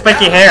 Where's your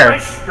spiky My hair?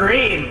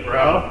 screen,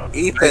 bro.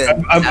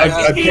 Ethan, I'm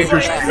Keyblade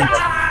picturing.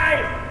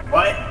 time!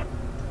 What?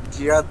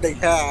 you got the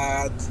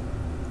hat.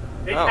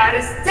 Big Oh. Cat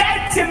is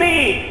dead to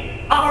me!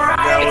 Alright!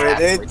 No, it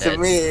It's ain't to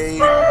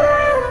me.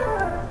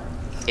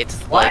 It's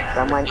What? like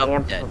Someone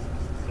up dead.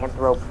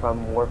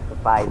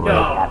 anthropomorphify No.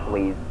 that,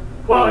 please.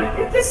 Well,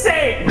 you just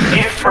say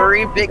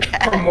Furry big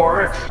cat.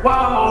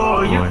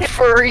 Whoa, you can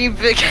Furry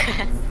big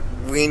cat.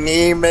 We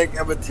need to make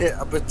a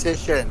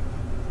petition.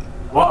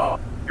 Whoa.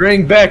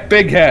 Bring back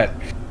Big Hat.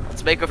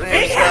 Let's make a Big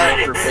face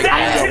cat. for I big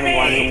cat. don't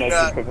want to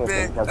make Big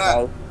decisions, cat.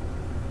 okay?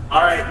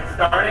 Alright,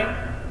 starting.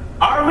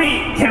 Are we?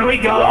 Can we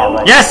go? Yeah,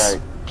 let's Yes!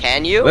 start.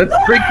 Can you? Let's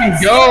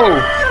freaking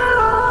go!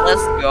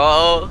 Let's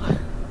go.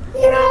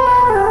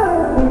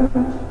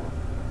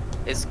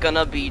 It's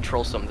gonna be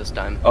trollsome this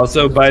time.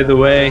 Also, by the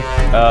way,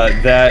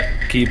 that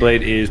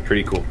Keyblade is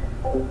pretty cool.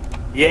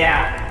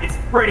 Yeah, it's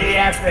pretty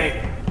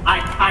epic. I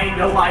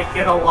kinda like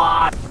it a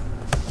lot.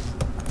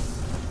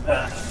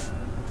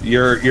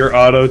 Your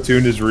auto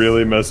tune is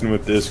really messing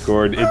with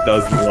Discord. It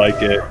doesn't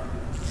like it.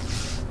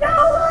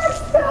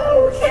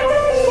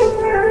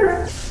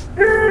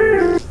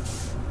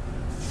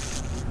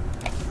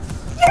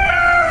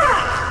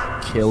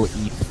 Kill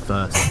Eth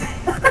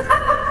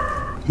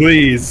first.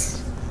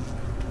 Please.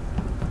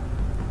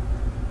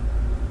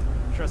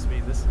 Trust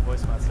me, this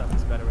voice mod stuff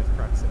is better with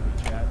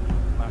proximity chat.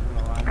 I'm not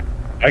gonna lie.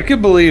 I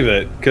could believe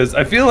it, because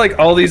I feel like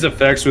all these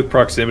effects with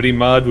proximity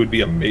mod would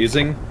be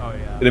amazing. Oh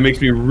yeah. And it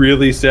makes me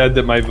really sad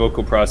that my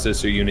vocal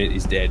processor unit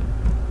is dead.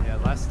 Yeah,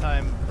 last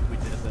time we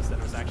did this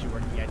that was actually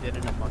working, I did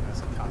an Among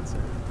Us concert.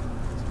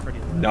 It was pretty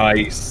lit.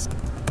 Nice.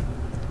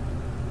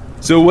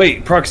 So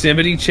wait,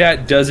 proximity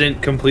chat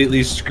doesn't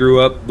completely screw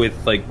up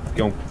with like,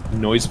 you know,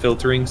 noise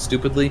filtering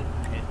stupidly?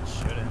 It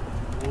shouldn't.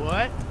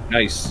 What?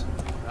 Nice.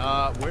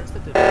 Where's the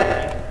dead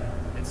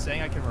body? It's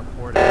saying I can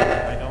report it.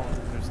 I don't.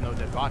 There's no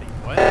dead body.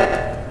 What?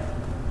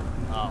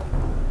 Oh.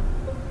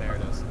 There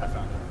it is. I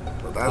found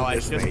it. Well, that Oh, I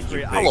just just made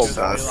you I big just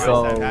sus.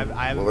 realized that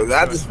I haven't Well,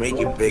 that been just showing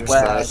made you it. big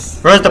Where-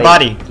 sus. Where's the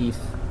body?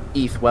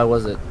 Eth, where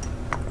was it?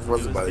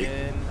 What's It the was buddy?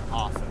 in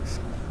office.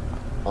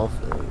 Off.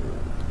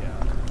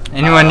 Yeah.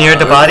 Anyone near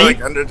the It was, body?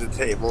 like under the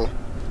table.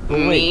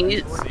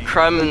 Me,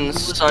 Crumb, and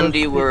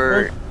Sunday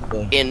were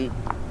in.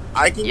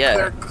 I can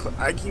Yeah.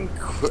 I can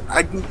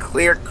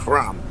clear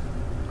Crumb.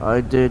 I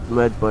did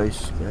medbay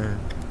scan.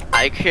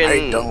 I can.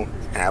 I don't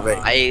have it.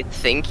 I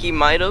think he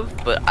might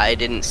have, but I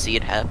didn't see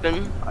it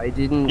happen. I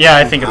didn't. Yeah,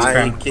 I think it's I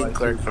Crumb. can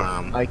clear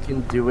Crumb. I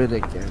can do it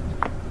again.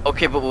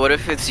 Okay, but what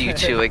if it's you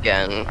two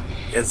again?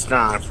 It's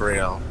not for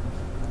real.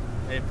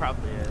 It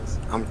probably is.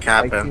 I'm I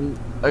capping. can.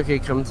 Okay,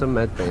 come to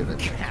medbay then.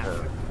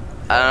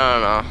 I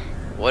don't know.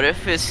 What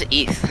if it's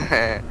Eth?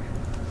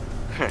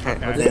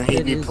 Then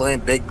he'd be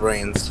playing big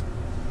brains.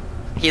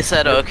 He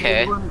said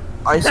okay.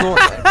 I saw.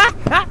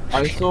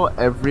 I saw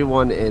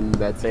everyone in It's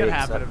medbay gonna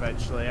happen except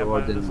eventually. I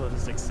might as Jordan. well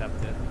just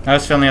accept it. I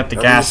was filling up the Are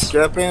we gas.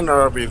 skipping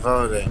or are we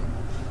voting?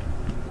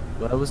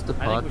 Where was the I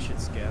think pod? we should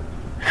skip.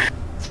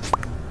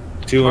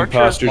 2 Torture's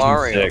imposters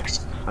Mario. and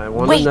 6. I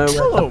want to Wait, know where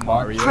hello, the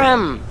Mario.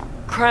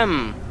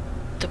 Creme.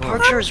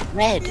 Departure's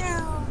red.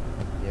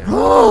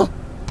 Yeah.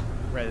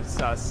 Red is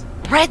sus.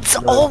 Red's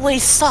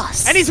always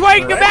sus. And he's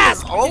wearing a Red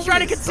mask! is He's trying to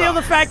always conceal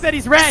the sus. fact that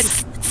he's red!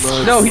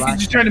 No, he's black.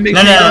 just trying to make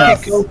No, sure no, you no, don't no.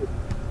 get killed.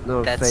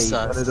 No, That's Faye,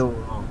 sus. got it all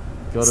wrong.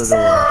 Got it all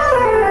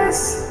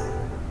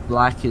wrong.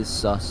 Black is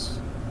sus.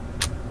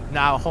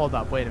 Now, hold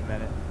up, wait a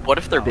minute. What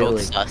if they're Billy.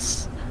 both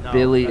sus? No,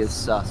 Billy that's- is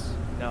sus.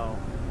 No.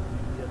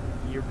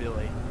 You're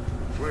Billy.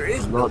 Where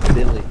is I'm not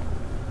Billy.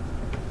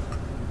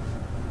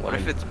 What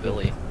if it's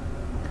Billy?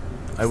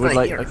 I would not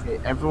like. here. Okay,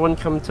 everyone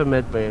come to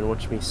medbay and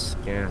watch me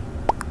scan.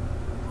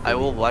 I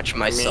will watch I mean,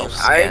 myself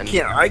I scan.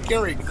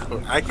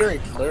 can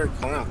clear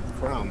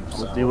Crumb.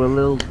 We'll So. do a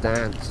little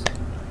dance.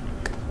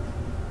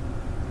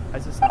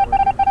 How's this not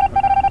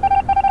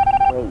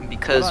working? Wait,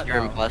 Because Hold on you're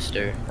now.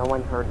 imposter. no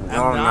one heard me.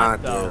 No, I'm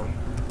not, though.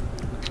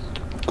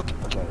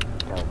 Okay,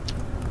 so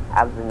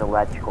I was in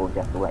electrical,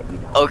 just to let you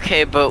know.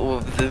 Okay, but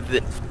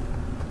the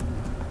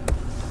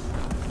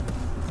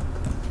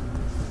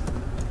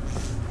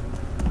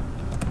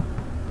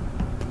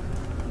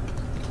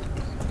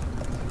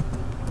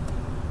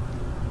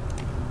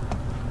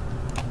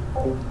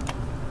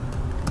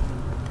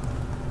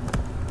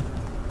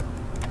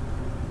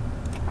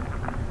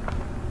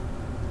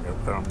No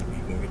problem.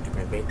 You can get to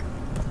my bait.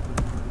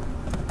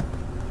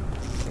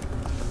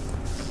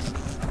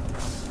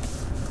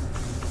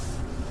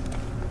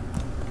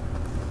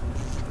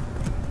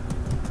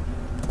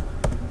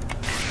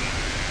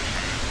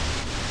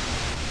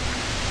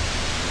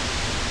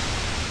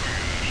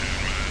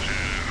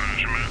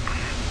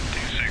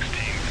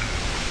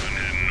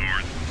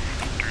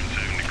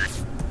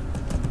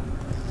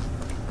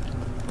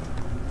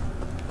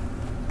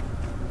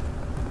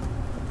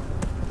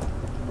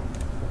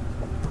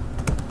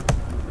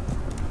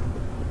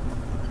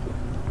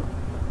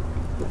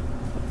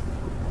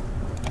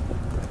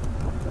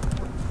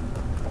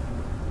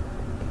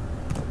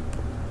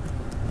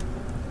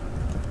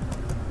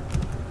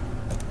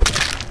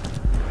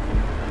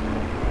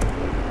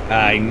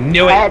 I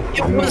knew it.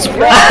 It was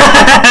red.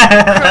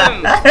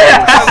 Crumb.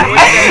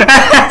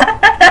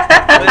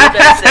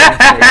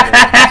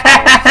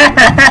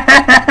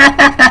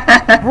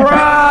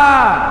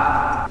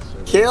 Bruh!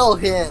 Kill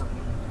him.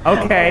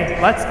 Okay,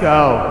 let's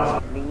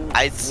go.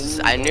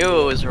 I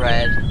knew it was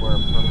red.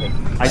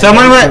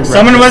 Someone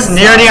was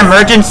near the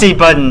emergency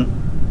button.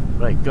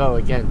 Right, go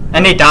again.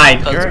 And they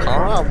died. What You're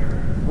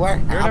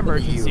an happened to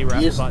emergency you?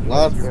 red Just button.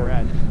 left. You're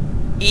red.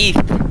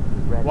 Eth,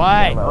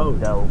 Why?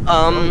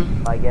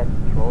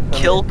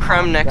 kill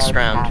Crumb next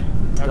round.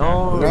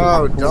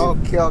 No,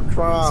 don't kill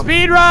Crumb.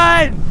 Speed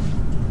run!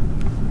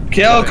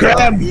 Kill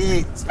Crumb!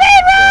 Eat. Speed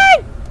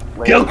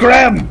run! Kill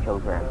Crumb! Kill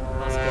Graham.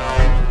 Let's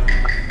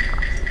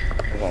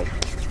go. Okay.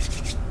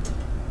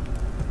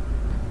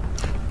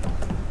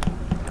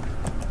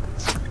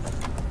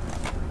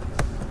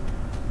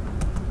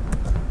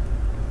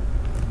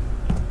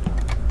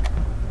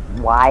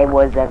 Why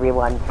was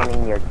everyone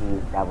turning your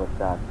keys? That was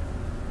sus.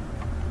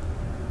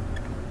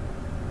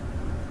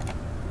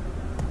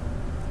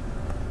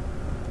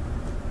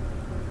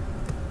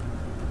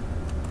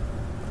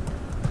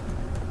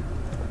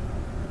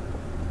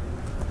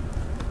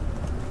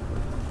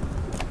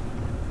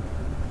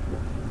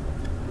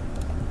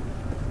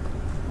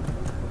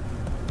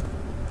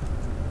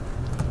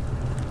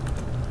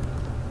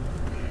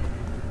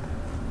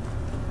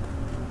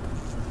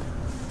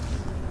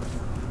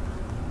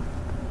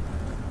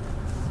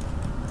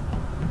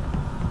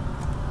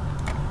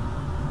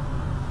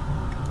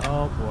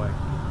 Oh boy.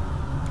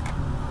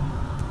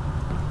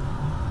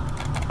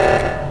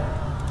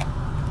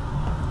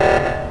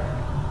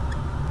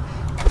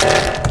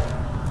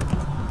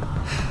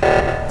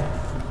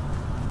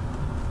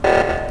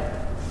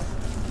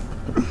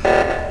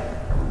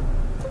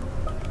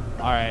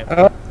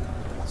 Alright.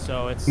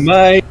 So it's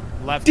My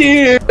left.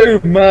 dear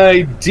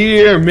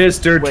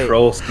Mr. Wait.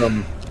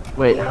 Trollsome.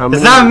 Wait, how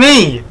many? It's not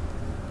me!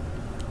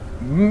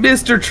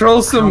 Mr. How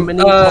Trollsome, many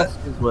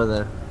imposters were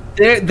there?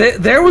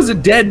 there was a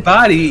dead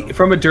body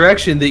from a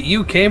direction that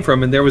you came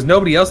from, and there was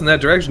nobody else in that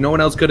direction. No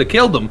one else could have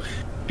killed them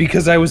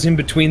because I was in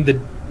between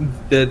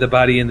the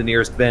body and the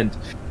nearest vent.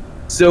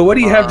 So what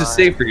do you have to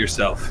say for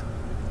yourself?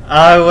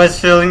 I was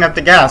filling up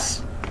the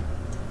gas.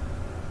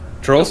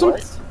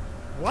 Trollsome?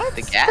 What?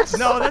 The gas?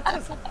 No, that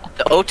doesn't.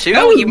 The O2?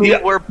 That was You mean the-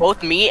 where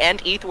both me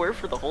and Eth were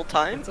for the whole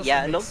time? That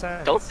Yeah, doesn't no, make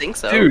sense. don't think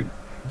so. Dude,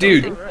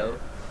 Don't think so.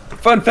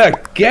 fun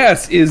fact,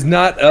 gas is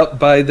not up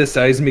by the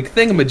seismic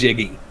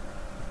thingamajiggy,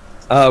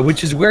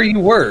 which is where you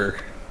were.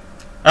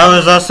 I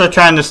was also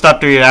trying to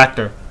stop the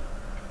reactor.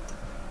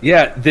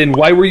 Yeah, then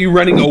why were you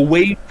running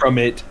away from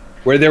it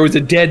where there was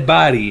a dead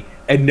body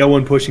and no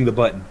one pushing the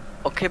button?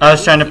 Okay, I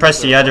was but trying to who's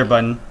press the other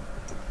button.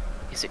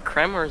 Is it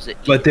Crem or is it?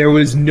 But there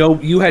was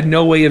you had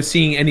no way of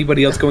seeing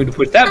anybody else going to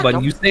push that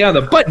button. You stay on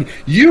the button.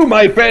 You,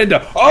 my friend,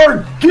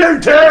 are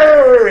guilty!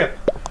 Dang.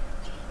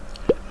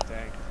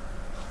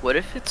 What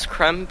if it's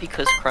Crem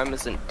because Crem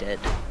isn't dead?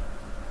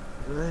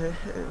 It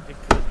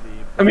could be.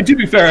 I mean, to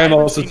be fair, I'm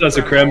also seen sus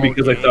a Crem creme all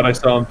because I thought I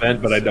game, saw him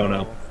vent, but I don't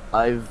know.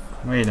 I've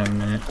Wait a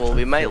minute. Well,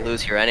 we might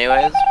lose here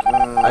anyways.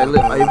 I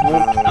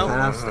walked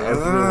past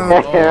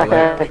everyone. Oh,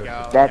 there we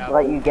go. That's Yeah.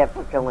 what you get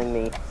for killing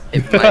me.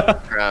 It might be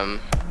Crem.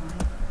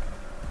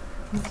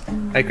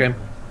 Hi, Creme.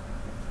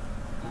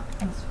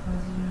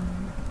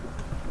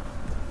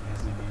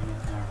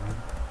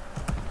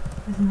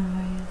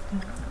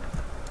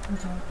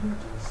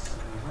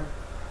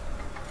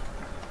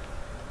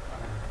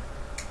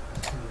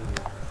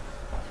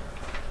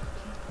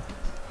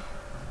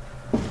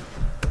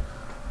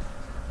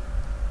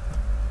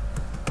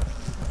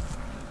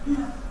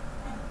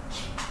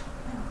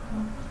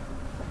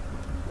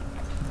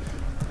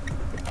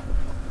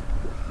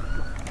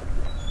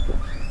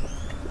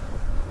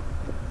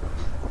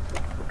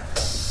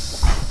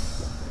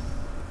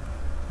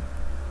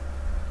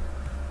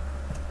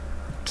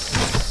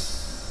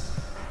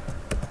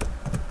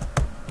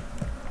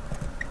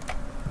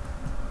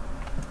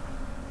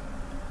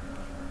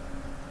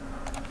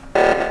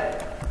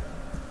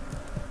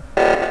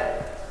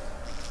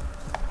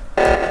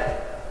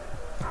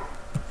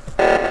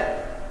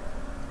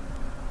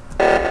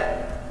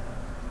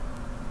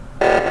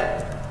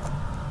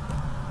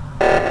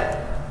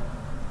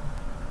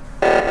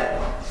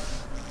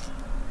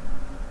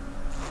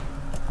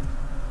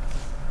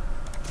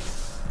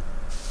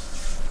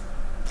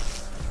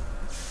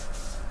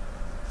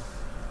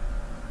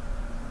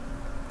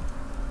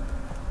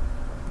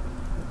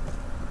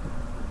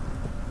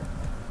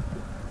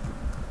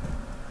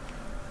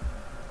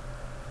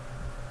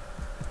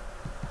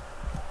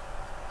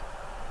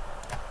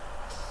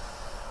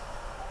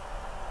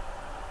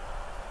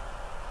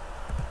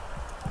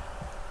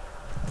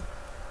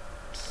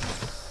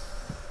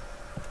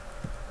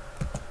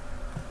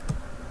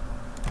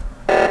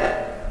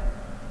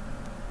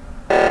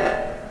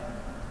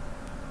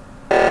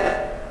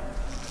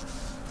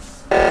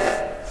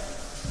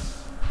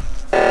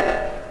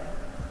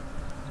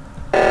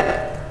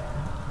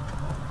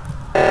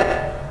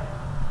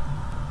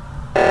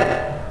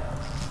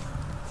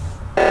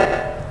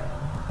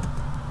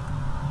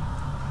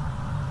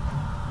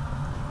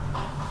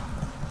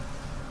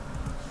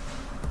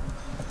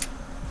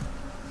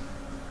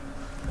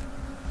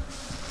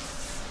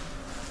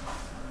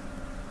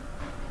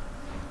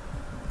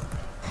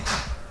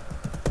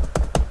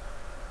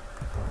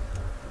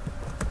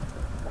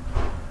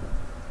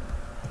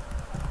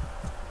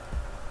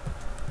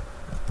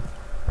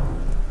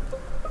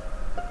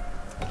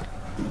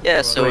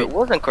 Yeah, so it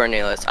wasn't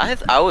Cornelius.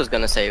 I was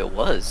gonna say it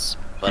was,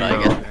 but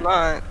I guess it's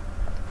not.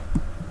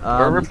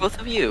 Where were both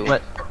of you?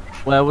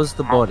 Where was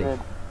the body?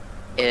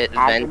 It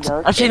vented.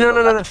 Actually,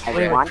 no.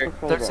 Wait,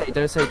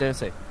 Don't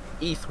say.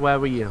 Eth, where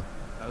were you?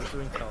 I was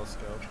doing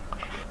telescope.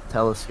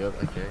 Telescope,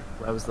 okay.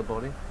 Where was the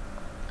body?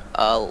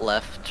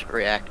 Left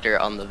reactor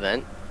on the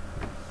vent.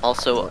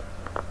 Also,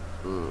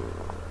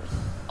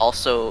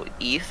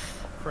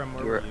 Eth. Krem,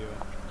 where were you?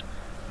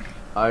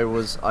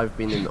 I've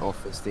been in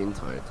office the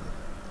entire time.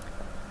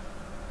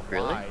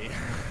 Really?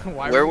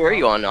 Why Where were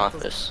you on That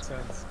office? doesn't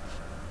make sense.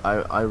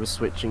 I was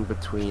switching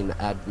between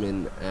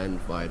admin and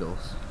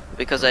vitals.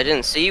 Because I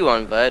didn't see you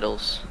on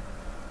vitals.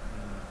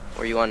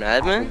 Were you on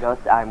admin? I want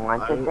to say I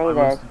this.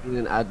 must have been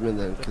an admin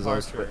then, because I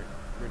was.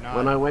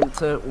 When I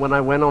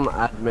went on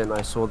admin,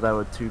 I saw there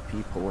were 2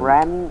 people.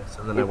 Rem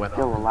so then I went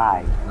still up.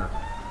 alive.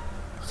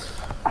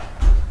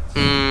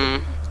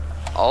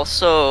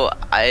 Also,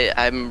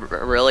 I'm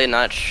really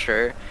not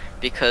sure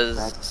because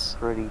That's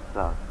pretty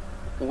sus.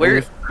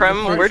 Where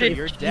did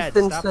You're dead.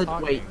 Ethan Stop said,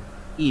 talking. wait,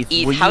 Eth,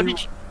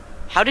 Eth,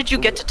 how did you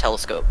get to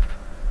telescope?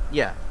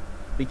 Yeah,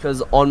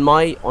 because on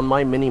my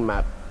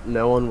minimap,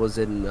 no one was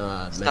in.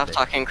 Stop medic.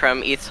 talking,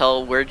 Krem.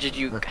 Ethel, how'd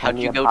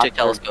you go to Imposter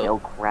telescope?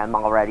 killed Krem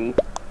already.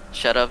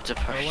 Shut up, I went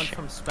Departure.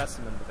 from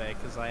specimen today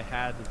because I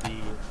had the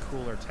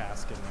cooler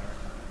task in there,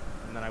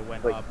 and then I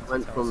went Wait, up you to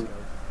went telescope.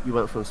 You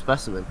went from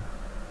specimen.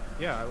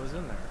 Yeah, I was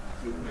in there.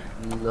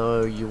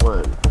 No, you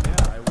weren't. Yeah,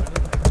 I went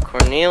in there.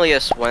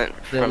 Cornelius went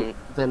from.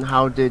 Then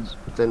how did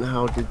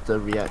the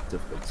reactor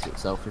fix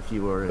itself if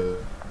you were in?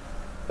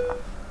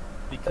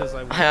 Because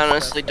I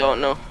honestly don't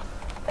know.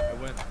 I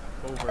went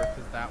over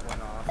because that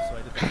went off, so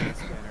I did the head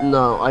scanner.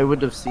 No, I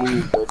would have seen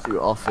you go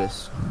through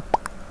office.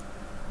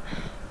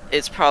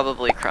 It's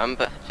probably Krem,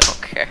 but I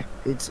don't care.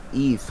 It's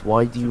Eth.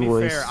 Why do To you be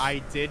always? fair,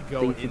 I did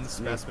go think in it's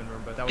me? specimen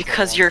room, but that was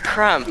Because a you're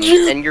long time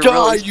Krem, and you're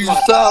really. You son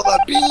of a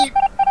beep!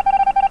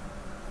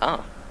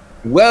 Oh.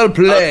 Well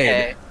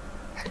played.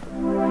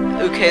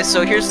 Okay,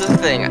 so here's the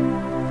thing.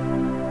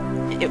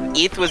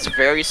 Eth was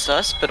very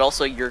sus, but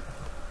also you're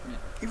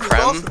He was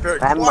also Krem. very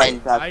Krem quiet.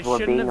 was sus I for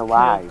shouldn't being have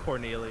alive. killed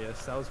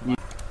Cornelius. That was my...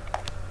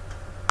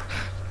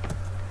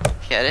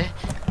 Get it?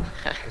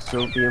 This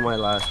will be my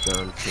last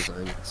round because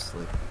I'm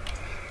asleep.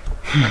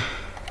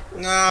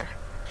 Nah.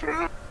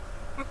 I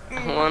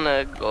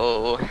wanna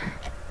go.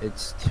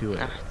 It's 2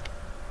 a.m.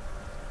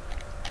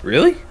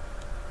 Really?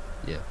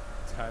 Yeah.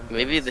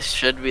 Maybe this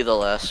should be the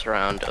last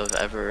round of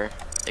ever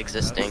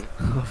existing.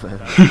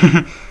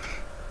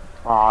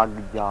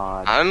 Fog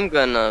God. I'm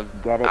gonna.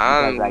 Get it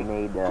because I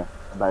made a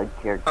bug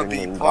character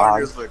named Fog.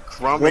 Partners with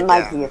Crumb In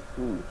my again.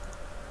 PSP.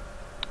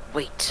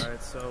 Wait.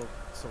 Alright, so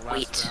last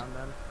Wait. round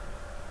then?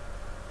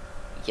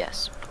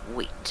 Yes.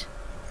 Wait.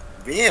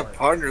 Being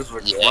partners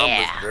with Crumb was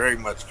Yeah. very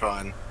much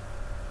fun.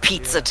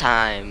 Pizza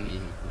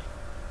time.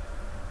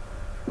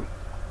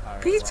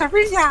 Alright, Pizza,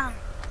 pizza!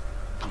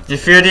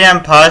 If you're the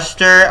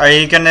imposter, are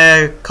you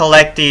gonna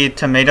collect the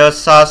tomato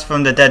sauce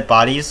from the dead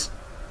bodies?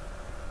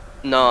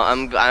 No,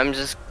 I'm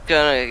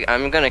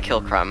gonna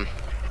kill Crumb.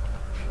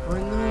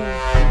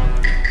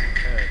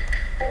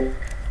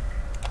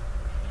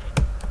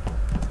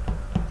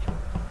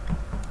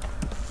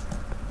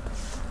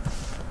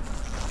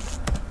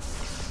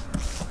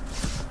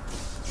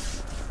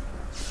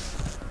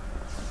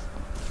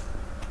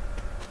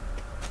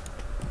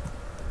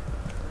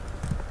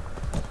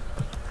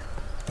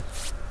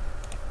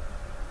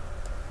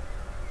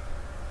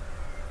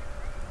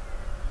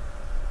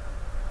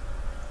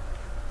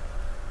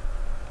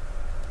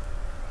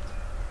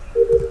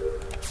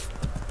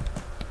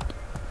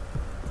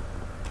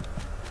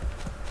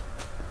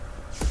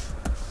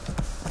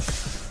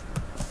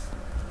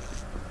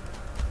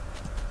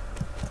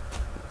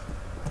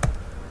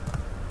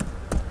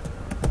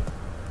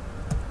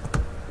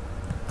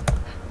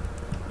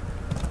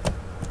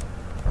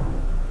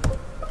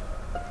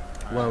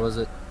 Where was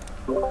it?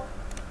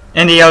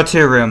 In the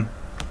O2 room.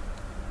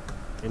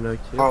 In O2?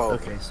 Oh.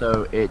 Okay,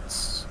 so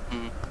it's...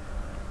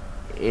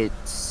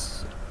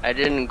 I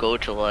didn't go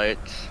to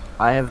lights.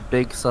 I have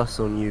big sus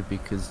on you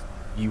because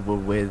you were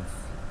with...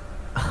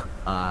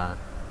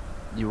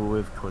 you were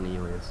with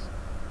Cornelius.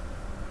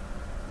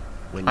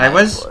 When I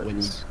was? When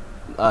you,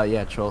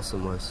 yeah,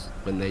 Charleston was.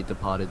 When they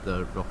departed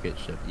the rocket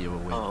ship, you were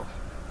with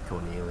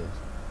Cornelius.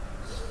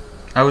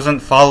 I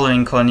wasn't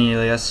following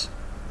Cornelius.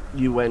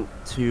 You went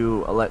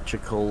to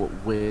electrical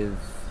with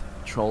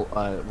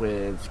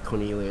with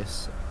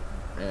Cornelius,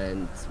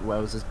 and where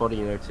was his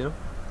body in O2?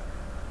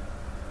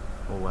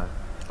 Or where?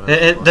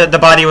 The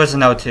body was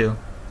an O2.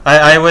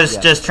 I was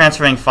just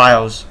transferring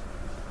files.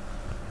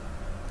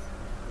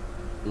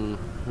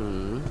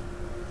 Mm-hmm.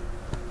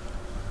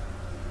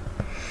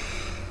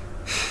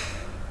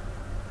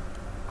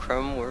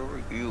 Crumb, where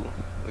were you?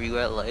 Were you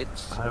at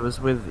lights? I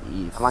was with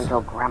Eve. Come on,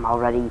 kill Krem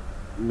already.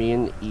 Me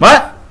and Eve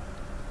What?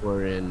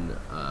 were in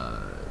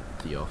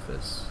the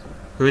office.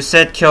 Who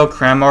said kill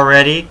Krem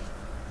already?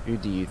 Who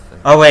do you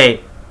think? Oh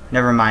wait,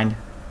 never mind.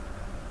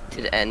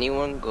 Did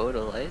anyone go to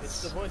It's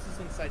lights? the voices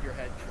inside your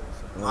head,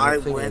 Jules. I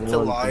don't I think went to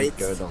anyone did lights.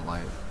 Go to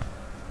light.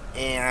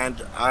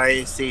 and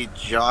I see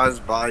Jaws'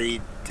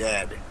 body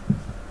dead.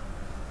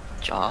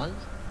 Jaws?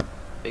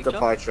 Big The Jaws?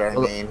 Departure, I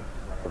mean.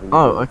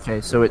 Oh,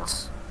 okay. So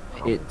it's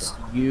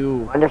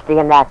you.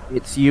 Understand that?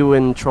 It's you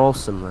and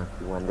Trollsome then.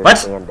 You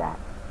understand that?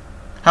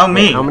 How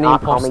me? How many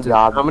Not call me imposters?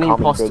 dog, How many call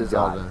me imposters big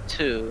are dog. there?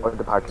 2. Or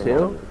Departure.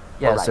 Two?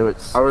 Yeah. Alright. So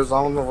it's I was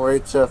on the way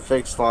to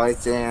fix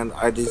lights, and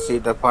I did see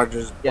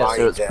Departure's yeah. body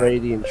So it's dead.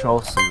 Brady and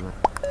Trollsome then.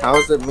 How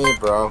is it me,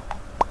 bro?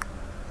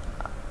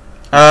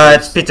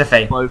 It's Pizza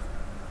Fay. Both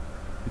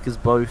because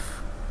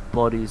both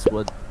bodies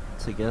were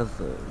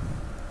together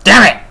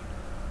Damn it!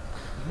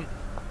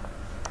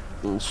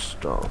 and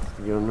stuff.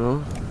 You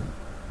know.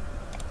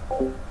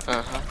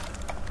 Uh-huh.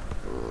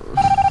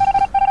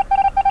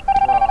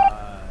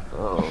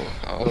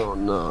 Oh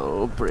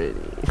no, Brady.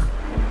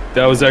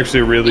 That was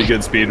actually a really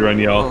good speed run,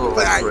 y'all.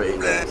 Oh, Brady.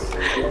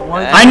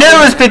 I knew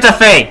it was Pizza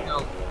Fay!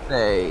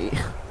 Hey.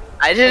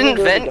 I didn't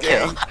vent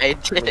kill. I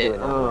did.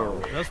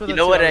 Oh. You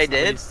know what I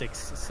did?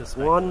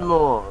 One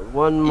more.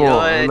 You know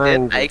what I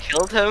did? I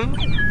killed him.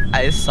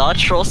 I saw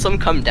Trollsome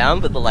come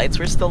down, but the lights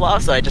were still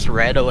off, so I just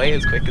ran away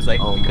as quick as I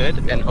could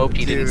and hoped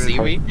he didn't see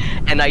me.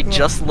 And I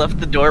just left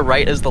the door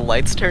right as the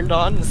lights turned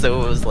on,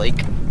 so it was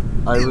like.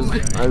 I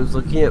was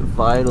looking at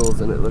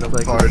vitals and it looked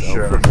like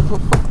Departure.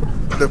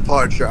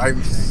 Departure,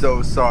 I'm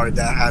so sorry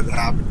that had to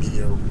happen to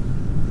you.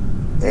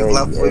 You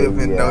left him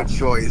with no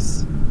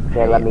choice.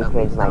 Okay, let me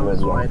change my I was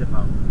name. right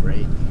about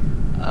Brady.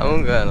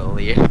 I'm gonna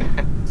leave.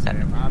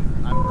 I'm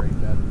very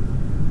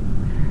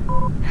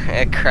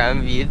dead.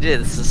 Crumb, you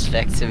didn't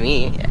suspect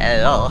me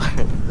at all.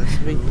 This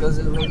because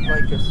it looked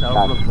like a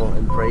self-report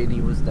and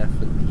Brady was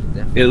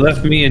definitely. It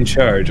left me in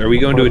charge. Are we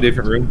going to a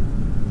different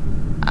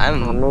room?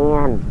 I'm Oh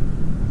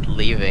man.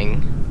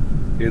 leaving.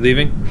 You're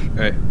leaving?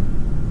 Alright.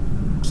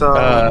 So,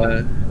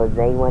 Was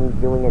anyone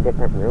doing a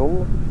different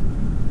room?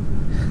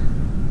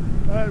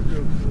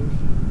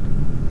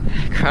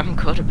 Crumb,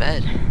 go to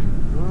bed.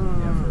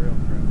 Yeah, for real,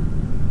 bro.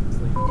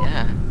 Sleep.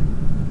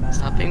 Yeah.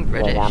 Stop being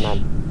British. Wait,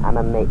 I'm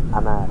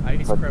a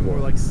Ice cream, more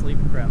like sleep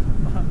cream.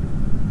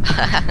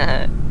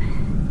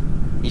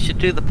 You should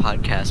do the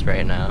podcast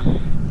right now.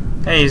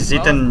 Hey, Well, if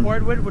Zetan.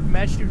 Cordwit would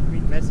message me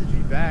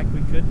back, we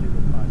could do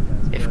the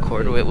podcast. If but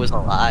Cordwit was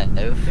alive.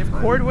 if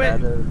Cordwit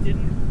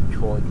didn't,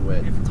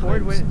 Cordwit. if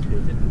Cordwit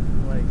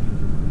didn't like,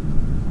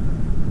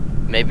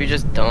 Maybe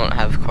just don't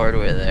have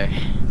Cordwit there.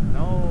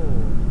 no,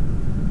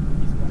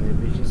 he's going to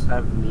Maybe be just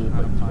have me on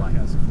but a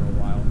podcast for a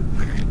while.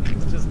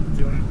 Just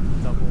doing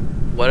double.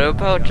 What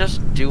about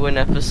just do an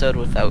episode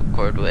without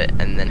Cordwit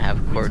and then have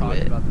We talked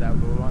Cordwit? about that,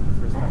 but we want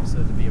the first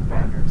episode to be a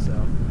banger,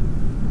 so.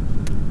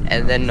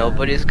 And then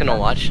nobody's gonna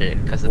watch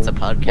it because it's a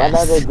What other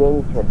podcast. games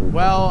should we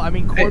Well, I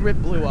mean, Cordwit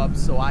blew up,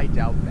 so I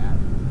doubt that.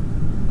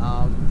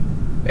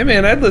 Hey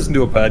man, I'd listen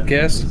to a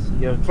podcast.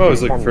 I'm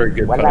always looking for a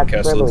good What about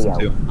podcast to listen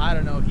to. I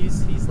don't know.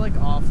 He's like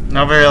off.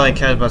 Nobody really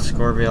cares about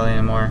Scorpio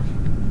anymore.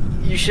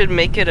 You should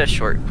make it a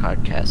short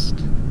podcast.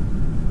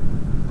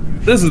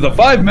 This is the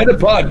 5-minute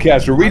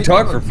podcast where we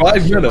talk for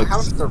 5 minutes.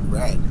 how's the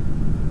red?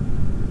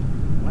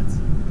 What?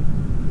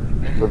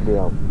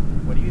 reveal?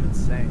 What are you even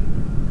saying?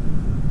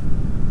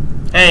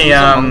 Hey, Who's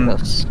Among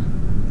Us?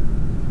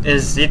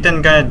 is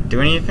Ethan gonna do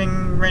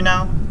anything right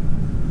now?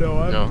 No,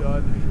 I'm No.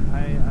 done.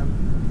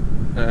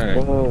 Alright.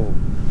 Dang.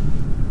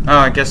 Oh,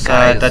 I guess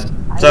Guys.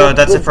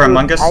 that's it for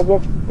Among Us. I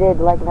just did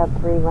like about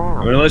 3 I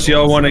rounds. mean, unless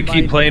y'all want to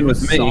Somebody keep playing with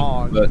me,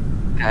 song. but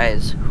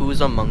Guys,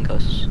 who's Among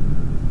Us?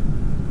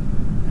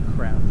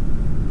 Crap.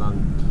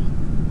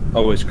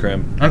 always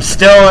Krim. I'm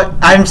still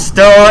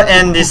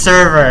in the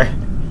server.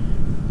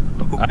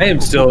 I am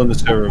still in the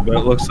server, but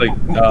it looks like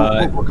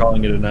we're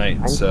calling it a night.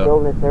 I'm So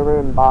still in the server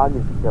and Bog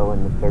is still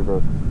in the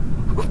server.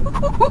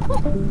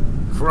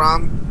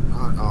 From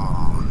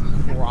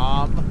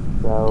Crom.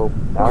 So,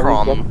 are we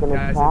Crom. just gonna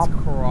Guys, chat?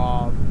 it's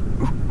Crom.